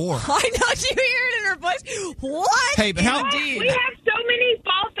 you hear it in her voice. What? Hey, but how? We have so many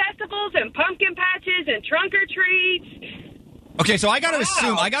fall festivals and pumpkin patches and trunk or treats. Okay, so I got to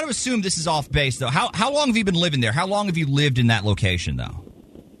assume this is off base though. How long have you been living there? How long have you lived in that location though?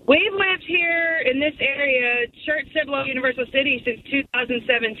 We've lived here in this area, Church Cibolo, Universal City, since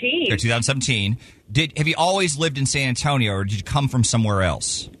 2017. Okay, 2017. Have you always lived in San Antonio, or did you come from somewhere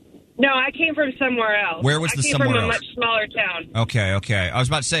else? No, I came from somewhere else. Where was the somewhere else? I came from a much smaller town. Okay. I was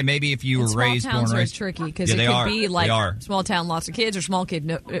about to say, maybe if you were raised, born, small towns raised. are tricky because it could be like small town, lots of kids, or small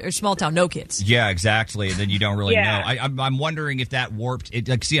town, no kids. Yeah, exactly. And then you don't really know. I'm wondering if that warped it.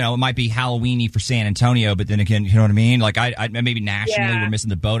 Like, it might be Halloweeny for San Antonio, but then again, you know what I mean? Like, I maybe nationally we're missing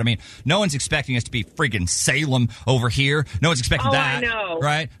the boat. I mean, no one's expecting us to be freaking Salem over here. No one's expecting that. I know.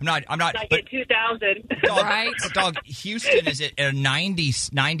 Right? I'm not. Like in 2000. Dog, right? Dog, Houston is at a 90,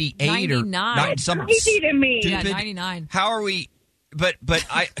 98 99. or some Easy to me. Yeah, 99. How are we? But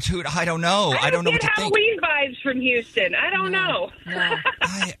I don't know. I don't know what to think. Halloween vibes from Houston. I don't know. No.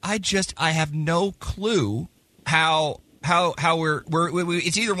 I have no clue how we're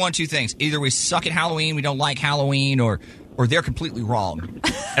it's either one of two things. Either we suck at Halloween, we don't like Halloween, or they're completely wrong.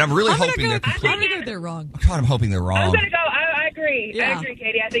 And I'm really hoping they're completely. They're wrong. God, I'm hoping they're wrong. I'm gonna go. I agree. Yeah. I agree,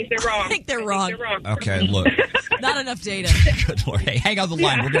 Katie. I think they're wrong. I think they're wrong. Okay, look. Not enough data. Good Lord. Hey, hang on the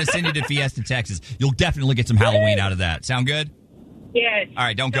line. We're going to send you to Fiesta, Texas. You'll definitely get some Halloween out of that. Sound good? Yes. All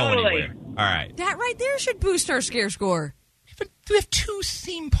right, don't go anywhere. All right. That right there should boost our scare score. We have 2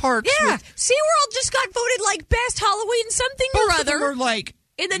 theme parks. Yeah. SeaWorld just got voted like best Halloween something or other. We're like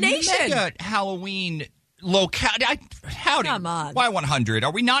in the nation. Mega Halloween locale. Howdy. Come on. Y100.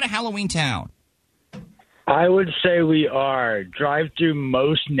 Are we not a Halloween town? I would say we are. Drive through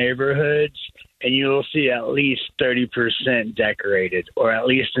most neighborhoods, and you'll see at least 30% decorated, or at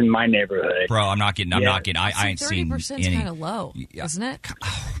least in my neighborhood. Bro, I'm not getting. I ain't seen 30% any. kind of low, isn't it?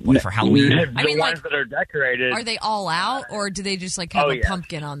 What for Halloween? The ones that are decorated. Are they all out, or do they just like have a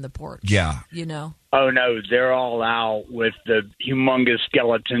pumpkin on the porch? Yeah. You know? Oh, no, they're all out with the humongous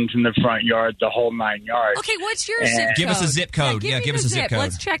skeletons in the front yard, the whole 9 yards. Okay, what's your zip code? Give us a zip code. Yeah, give us a zip code.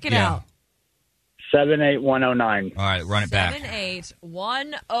 Let's check it out. 78109. All right, run it back.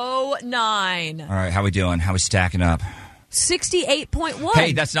 78109. All right, how we doing? How we stacking up? 68.1.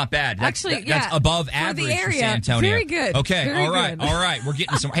 Hey, that's not bad. That's above for average the area. for San Antonio. Very good. Okay, Very all right. We're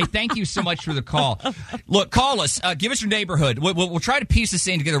getting some. Hey, thank you so much for the call. Look, call us. Give us your neighborhood. We'll try to piece this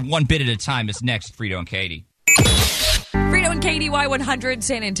thing together one bit at a time. It's next, Frito and Katy. Frito and Katy, Y100,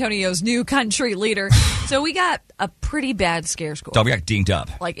 San Antonio's new country leader. So we got a pretty bad scare score. So we got dinged up.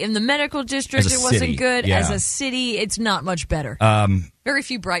 Like in the medical district, it wasn't good. Yeah. As a city, it's not much better. Very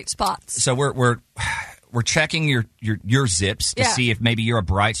few bright spots. So we're checking your zips to see if maybe you're a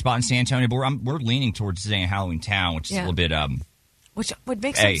bright spot in San Antonio. But we're leaning towards saying Halloween Town, which is a little bit which would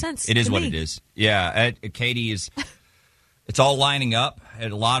make some sense. It is to what me. it is. Yeah, Katie is. It's all lining up.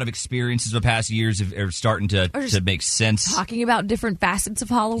 And a lot of experiences of the past years are starting to make sense. Talking about different facets of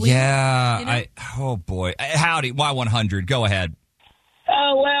Halloween. Yeah. You know? Oh, boy. Howdy, Y100. Go ahead.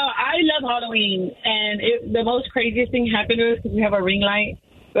 Oh, well, I love Halloween. And the most craziest thing happened to us because we have a ring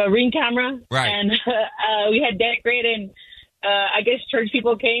camera. Right. And we had decorated, and I guess church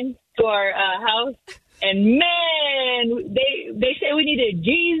people came to our house. And, man, they said we needed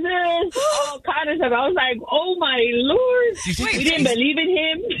Jesus, all kind of stuff. I was like, oh, my Lord. We didn't believe in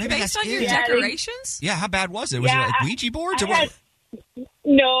him. Based on your decorations? Yeah, how bad was it? Was it like Ouija boards?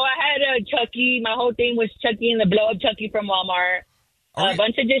 No, I had a Chucky. My whole thing was Chucky and the blow-up Chucky from Walmart. A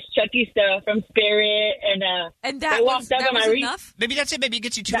bunch of just Chucky stuff from Spirit. And that they walked up that and was enough? Maybe that's it. Maybe it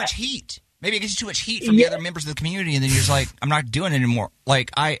gets you too much heat. Maybe it gets you too much heat from the other members of the community, and then you're just like, I'm not doing it anymore.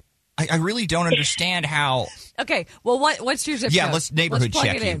 Like, I really don't understand how. Okay, well, what's your zip code? Yeah, let's neighborhood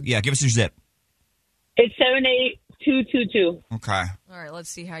check you. Yeah, give us your zip. It's 78222. Okay. All right, let's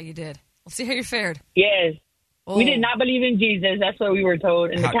see how you did. Let's see how you fared. Yes. Oh. We did not believe in Jesus. That's what we were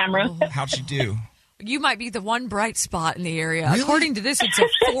told in the camera. How'd you do? You might be the one bright spot in the area. Really? According to this, it's a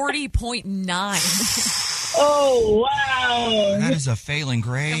 40.9. Oh, wow. That is a failing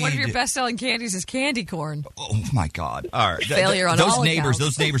grade. And one of your best-selling candies is candy corn. Oh, my God. All right. Failure on those all neighbors. accounts.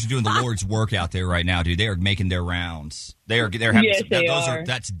 Those neighbors are doing the Lord's work out there right now, dude. They are making their rounds. They're having Yes, they are.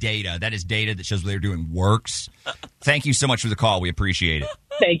 That's data. That is data that shows they're doing works. Thank you so much for the call. We appreciate it.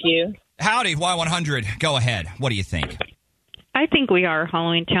 Thank you. Howdy, Y100. Go ahead. What do you think? I think we are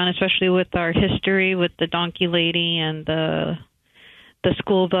Halloween Town, especially with our history with the donkey lady and the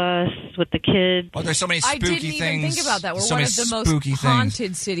school bus with the kids. Oh, there's so many spooky things. I didn't even think about that. We're one of the most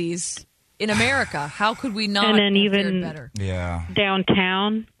haunted cities in America. How could we not and then have even fared better? Yeah.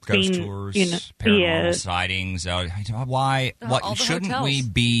 Downtown. Ghost tours, paranormal sightings. Why? all the shouldn't hotels. we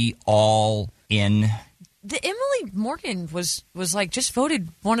be all in? The Emily Morgan was like just voted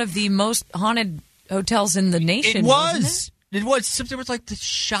one of the most haunted hotels in the nation. It wasn't was. It was. There was like the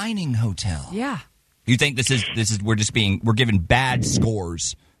Shining Hotel. Yeah. You think this is we're given bad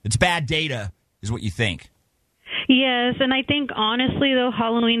scores. It's bad data, is what you think. Yes, and I think honestly though,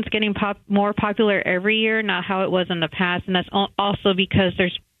 Halloween's getting more popular every year, not how it was in the past, and that's also because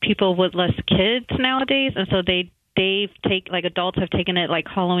there's people with less kids nowadays, and so adults have taken it like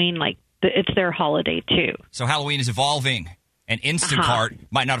Halloween, like it's their holiday too. So Halloween is evolving, and Instacart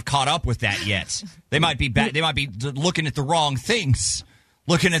might not have caught up with that yet. They might be They might be looking at the wrong things.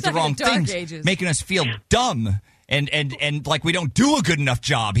 Looking at the wrong things, making us feel dumb and like we don't do a good enough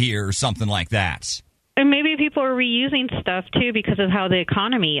job here or something like that. And maybe people are reusing stuff, too, because of how the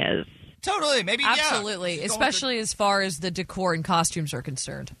economy is. Totally. Maybe, absolutely. Yeah. Especially as far as the decor and costumes are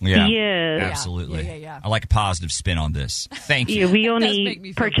concerned. Yeah. Yes. Absolutely. Yeah. I like a positive spin on this. Thank you. We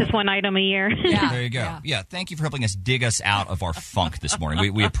only purchase one item a year. Yeah. There you go. Yeah. Thank you for helping us dig us out of our funk this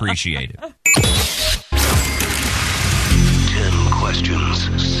morning. We appreciate it. 10 questions,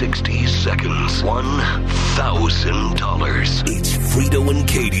 60 seconds, $1,000. It's Frito and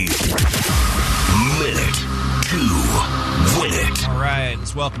Katy. Minute to win it. All right,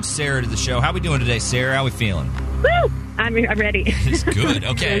 let's welcome Sarah to the show. How we doing today, Sarah? How we feeling? Woo! I'm ready. It's good.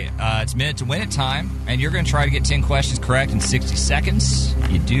 Okay, it's minute to win it time, and you're going to try to get 10 questions correct in 60 seconds.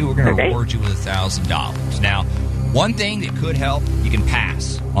 If you do, we're going to reward you with $1,000. Now, one thing that could help, you can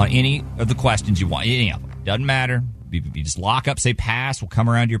pass on any of the questions you want. Any of them. Doesn't matter. You just lock up, say pass. We'll come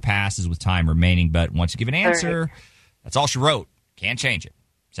around to your passes with time remaining. But once you give an answer, that's all she wrote. Can't change it.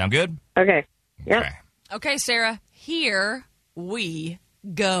 Sound good? Okay. Yep. Okay, Sarah, here we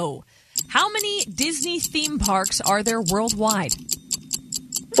go. How many Disney theme parks are there worldwide?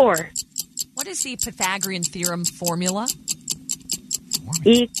 4. What is the Pythagorean theorem formula?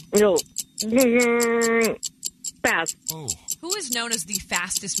 Pass. Oh. Who is known as the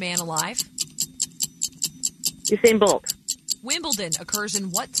fastest man alive? Usain Bolt. Wimbledon occurs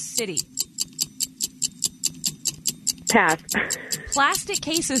in what city? Pass. Plastic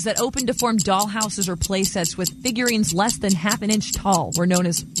cases that open to form dollhouses or play sets with figurines less than half an inch tall were known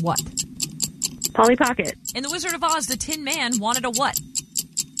as what? Polly Pocket. In The Wizard of Oz, the Tin Man wanted a what?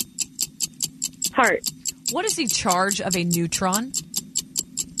 Heart. What is the charge of a neutron?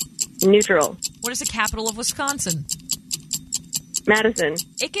 Neutral. What is the capital of Wisconsin? Madison.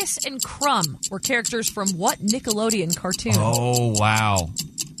 Ickis and Crumb were characters from what Nickelodeon cartoon? Oh, wow.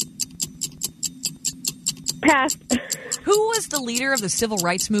 Pass. Who was the leader of the civil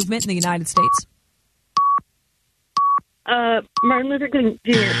rights movement in the United States? Martin Luther King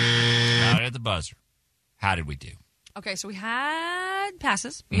Jr. Out at the buzzer. How did we do? Okay, so we had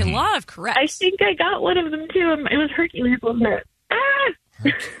passes. We had a lot of corrects. I think I got one of them, too. It was Hercules, wasn't it?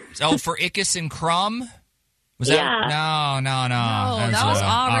 Oh, for Ickis and Crumb? Was that? No. No, that was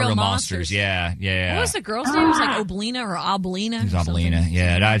All Real Monsters. Yeah. What was the girl's name? It was like Oblina or Oblina. It was Oblina.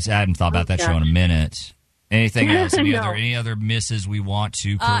 Yeah, I hadn't thought about that show in a minute. Anything else? Any other misses we want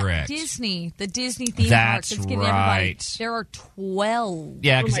to correct? Disney, the Disney theme That's parks. It's right. There are 12.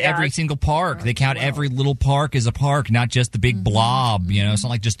 Yeah, because every single park, they count every little park as a park, not just the big blob. You know, it's not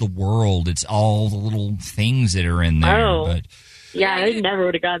like just the world. It's all the little things that are in there. Oh. But yeah, I never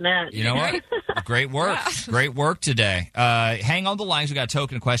would have gotten that. you know what? Great work. Great work today. Hang on the lines. We got a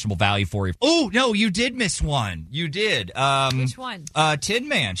token of questionable value for you. Oh, no, you did miss one. You did. Which one? Tin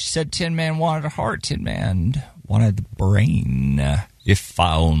Man. She said Tin Man wanted a heart. Tin Man wanted the brain. If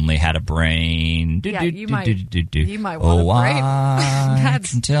I only had a brain. Yeah, you might want a brain. I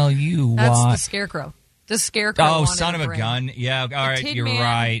can tell you why. That's the Scarecrow. The Scarecrow. Oh, son of a gun. Yeah, all right, you're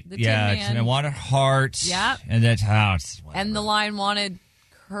right. Yeah, Man. I wanted heart. Yeah. And that's how it's... And the lion wanted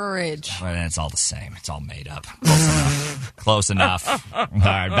courage. Well, it's all the same. It's all made up. Close enough. All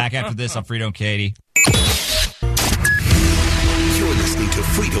right, back after this on Frito and Katy. You're listening to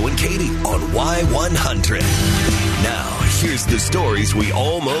Frito and Katy on Y100. Now, here's the stories we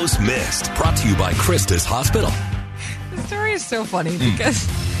almost missed. Brought to you by Krista's Hospital. The story is so funny because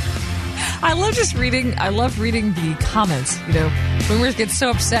I love reading the comments. You know, boomers get so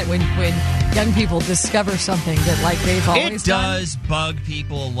upset when young people discover something that like they've always done. It does bug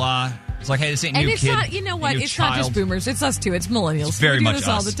people a lot. It's like, hey, this ain't new kid. And it's not, you know what? It's not just boomers. It's us too. It's millennials. It's very we do much this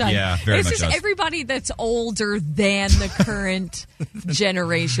all us. the time. Yeah, very it's much just us. everybody that's older than the current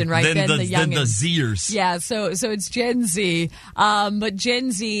generation, right? Than the youngins. Zers. Yeah, so it's Gen Z. But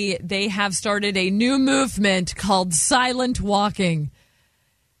Gen Z, they have started a new movement called silent walking.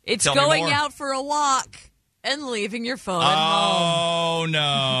 It's going out for a walk and leaving your phone at home. Oh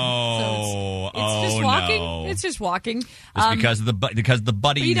no! So it's just walking. No. It's just walking. It's because of the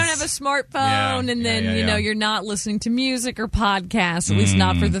buddies. But you don't have a smartphone, and then you know you're not listening to music or podcasts. At least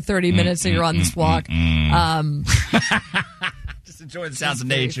not for the 30 minutes that you're on this walk. Just enjoy the sounds of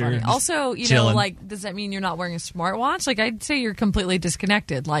nature. Funny. Also, you know, like, does that mean you're not wearing a smartwatch? Like, I'd say you're completely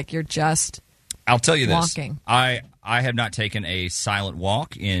disconnected. Like, you're just. I'll tell you walking. This. I have not taken a silent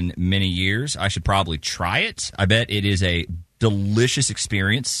walk in many years. I should probably try it. I bet it is a delicious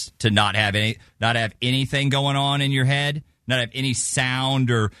experience to not have anything going on in your head, not have any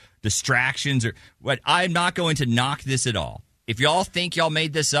sound or distractions or what. I'm not going to knock this at all. If y'all think y'all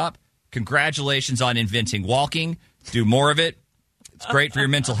made this up, congratulations on inventing walking. Do more of it. It's great for your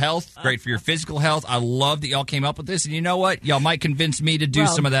mental health, great for your physical health. I love that y'all came up with this. And you know what? Y'all might convince me to do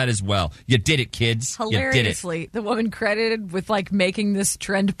some of that as well. You did it, kids. Hilariously, you did it. The woman credited with like making this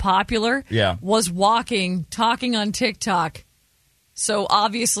trend popular was talking on TikTok. So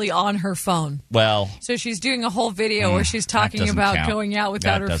obviously on her phone. Well. So she's doing a whole video where she's talking about going out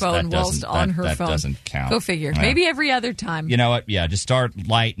without her phone whilst on her phone. That doesn't count. Go figure. Maybe every other time. You know what? Yeah, just start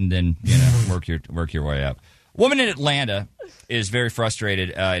light and then work your way up. A woman in Atlanta is very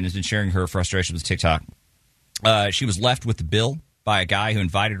frustrated and has been sharing her frustration with TikTok. She was left with the bill by a guy who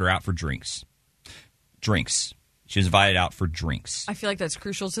invited her out for drinks. She was invited out for drinks. I feel like that's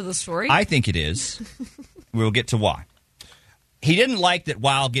crucial to the story. I think it is. We'll get to why. He didn't like that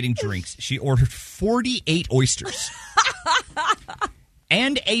while getting drinks, she ordered 48 oysters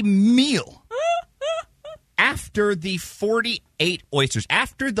and a meal. After the 48 oysters,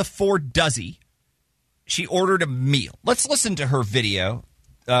 after the 4 dozy, she ordered a meal. Let's listen to her video.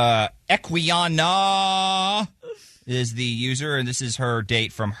 Equiana is the user, and this is her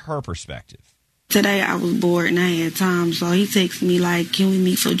date from her perspective. Today I was bored and I had time, so he texted me like, can we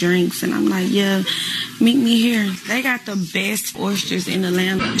meet for drinks? And I'm like, yeah, meet me here. They got the best oysters in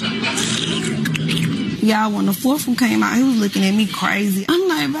Atlanta. Y'all, when the fourth one came out, he was looking at me crazy. I'm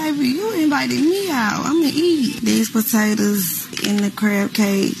like, baby, you invited me out. I'm going to eat these potatoes and the crab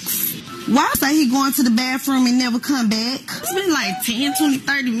cakes. Why say he going to the bathroom and never come back? It's been like 10, 20,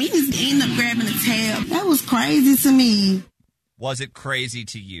 30 minutes. He ended up grabbing a tab. That was crazy to me. Was it crazy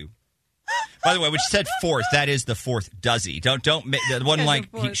to you? By the way, when she said fourth, that is the 4th dozy. Don't the one like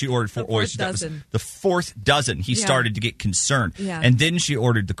she ordered 4 oysters. That was the 4th dozen. He started to get concerned, and then she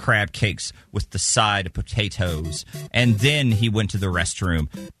ordered the crab cakes with the side of potatoes, and then he went to the restroom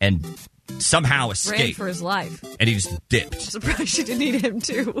and somehow escaped. Ran for his life, and he just dipped. I'm surprised she didn't eat him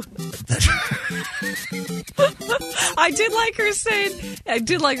too. I did like her saying,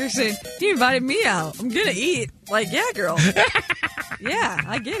 he invited me out. I'm gonna eat. Like, yeah, girl. Yeah,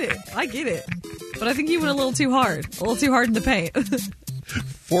 I get it. But I think he went a little too hard in the paint.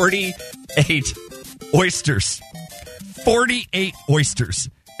 48 oysters. 48 oysters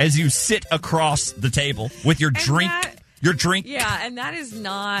as you sit across the table with your drink. Your drink? Yeah, and that is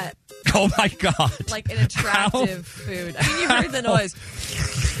not... Oh, my God. Like an attractive food. I mean, you heard the noise.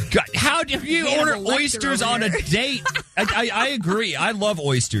 God, how do you order oysters on a date? I agree. I love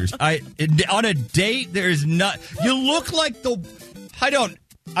oysters. On a date, there's not... You look like the... I don't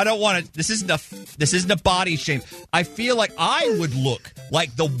want to... This isn't a body shame. I feel like I would look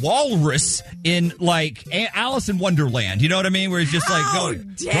like the walrus in, like, Alice in Wonderland. You know what I mean? Where it's just like... How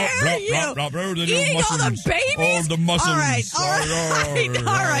dare you? Eating all the babies? Oh, the muscles. All right.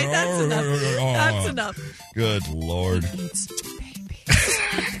 That's enough. Good Lord. He eats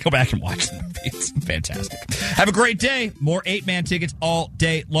babies. Go back and watch the movie. It's fantastic. Have a great day. More 8-man tickets all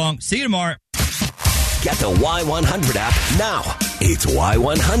day long. See you tomorrow. Get the Y100 app now. It's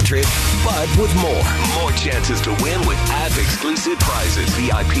Y100, but with more. More chances to win with app-exclusive prizes,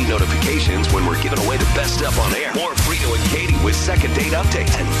 VIP notifications when we're giving away the best stuff on air, more Frito and Katy with second date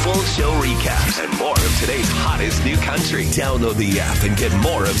updates and full show recaps, and more of today's hottest new country. Download the app and get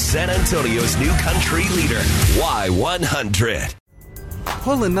more of San Antonio's new country leader, Y100.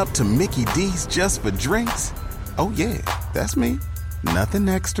 Pulling up to Mickey D's just for drinks? Oh yeah, that's me. Nothing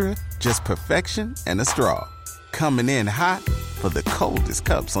extra, just perfection and a straw. Coming in hot for the coldest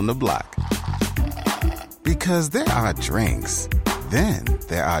cups on the block. Because there are drinks. Then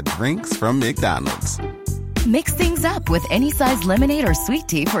there are drinks from McDonald's. Mix things up with any size lemonade or sweet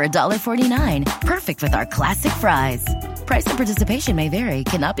tea for $1.49. Perfect with our classic fries. Price and participation may vary.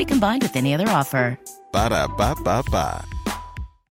 Cannot be combined with any other offer. Ba-da-ba-ba-ba.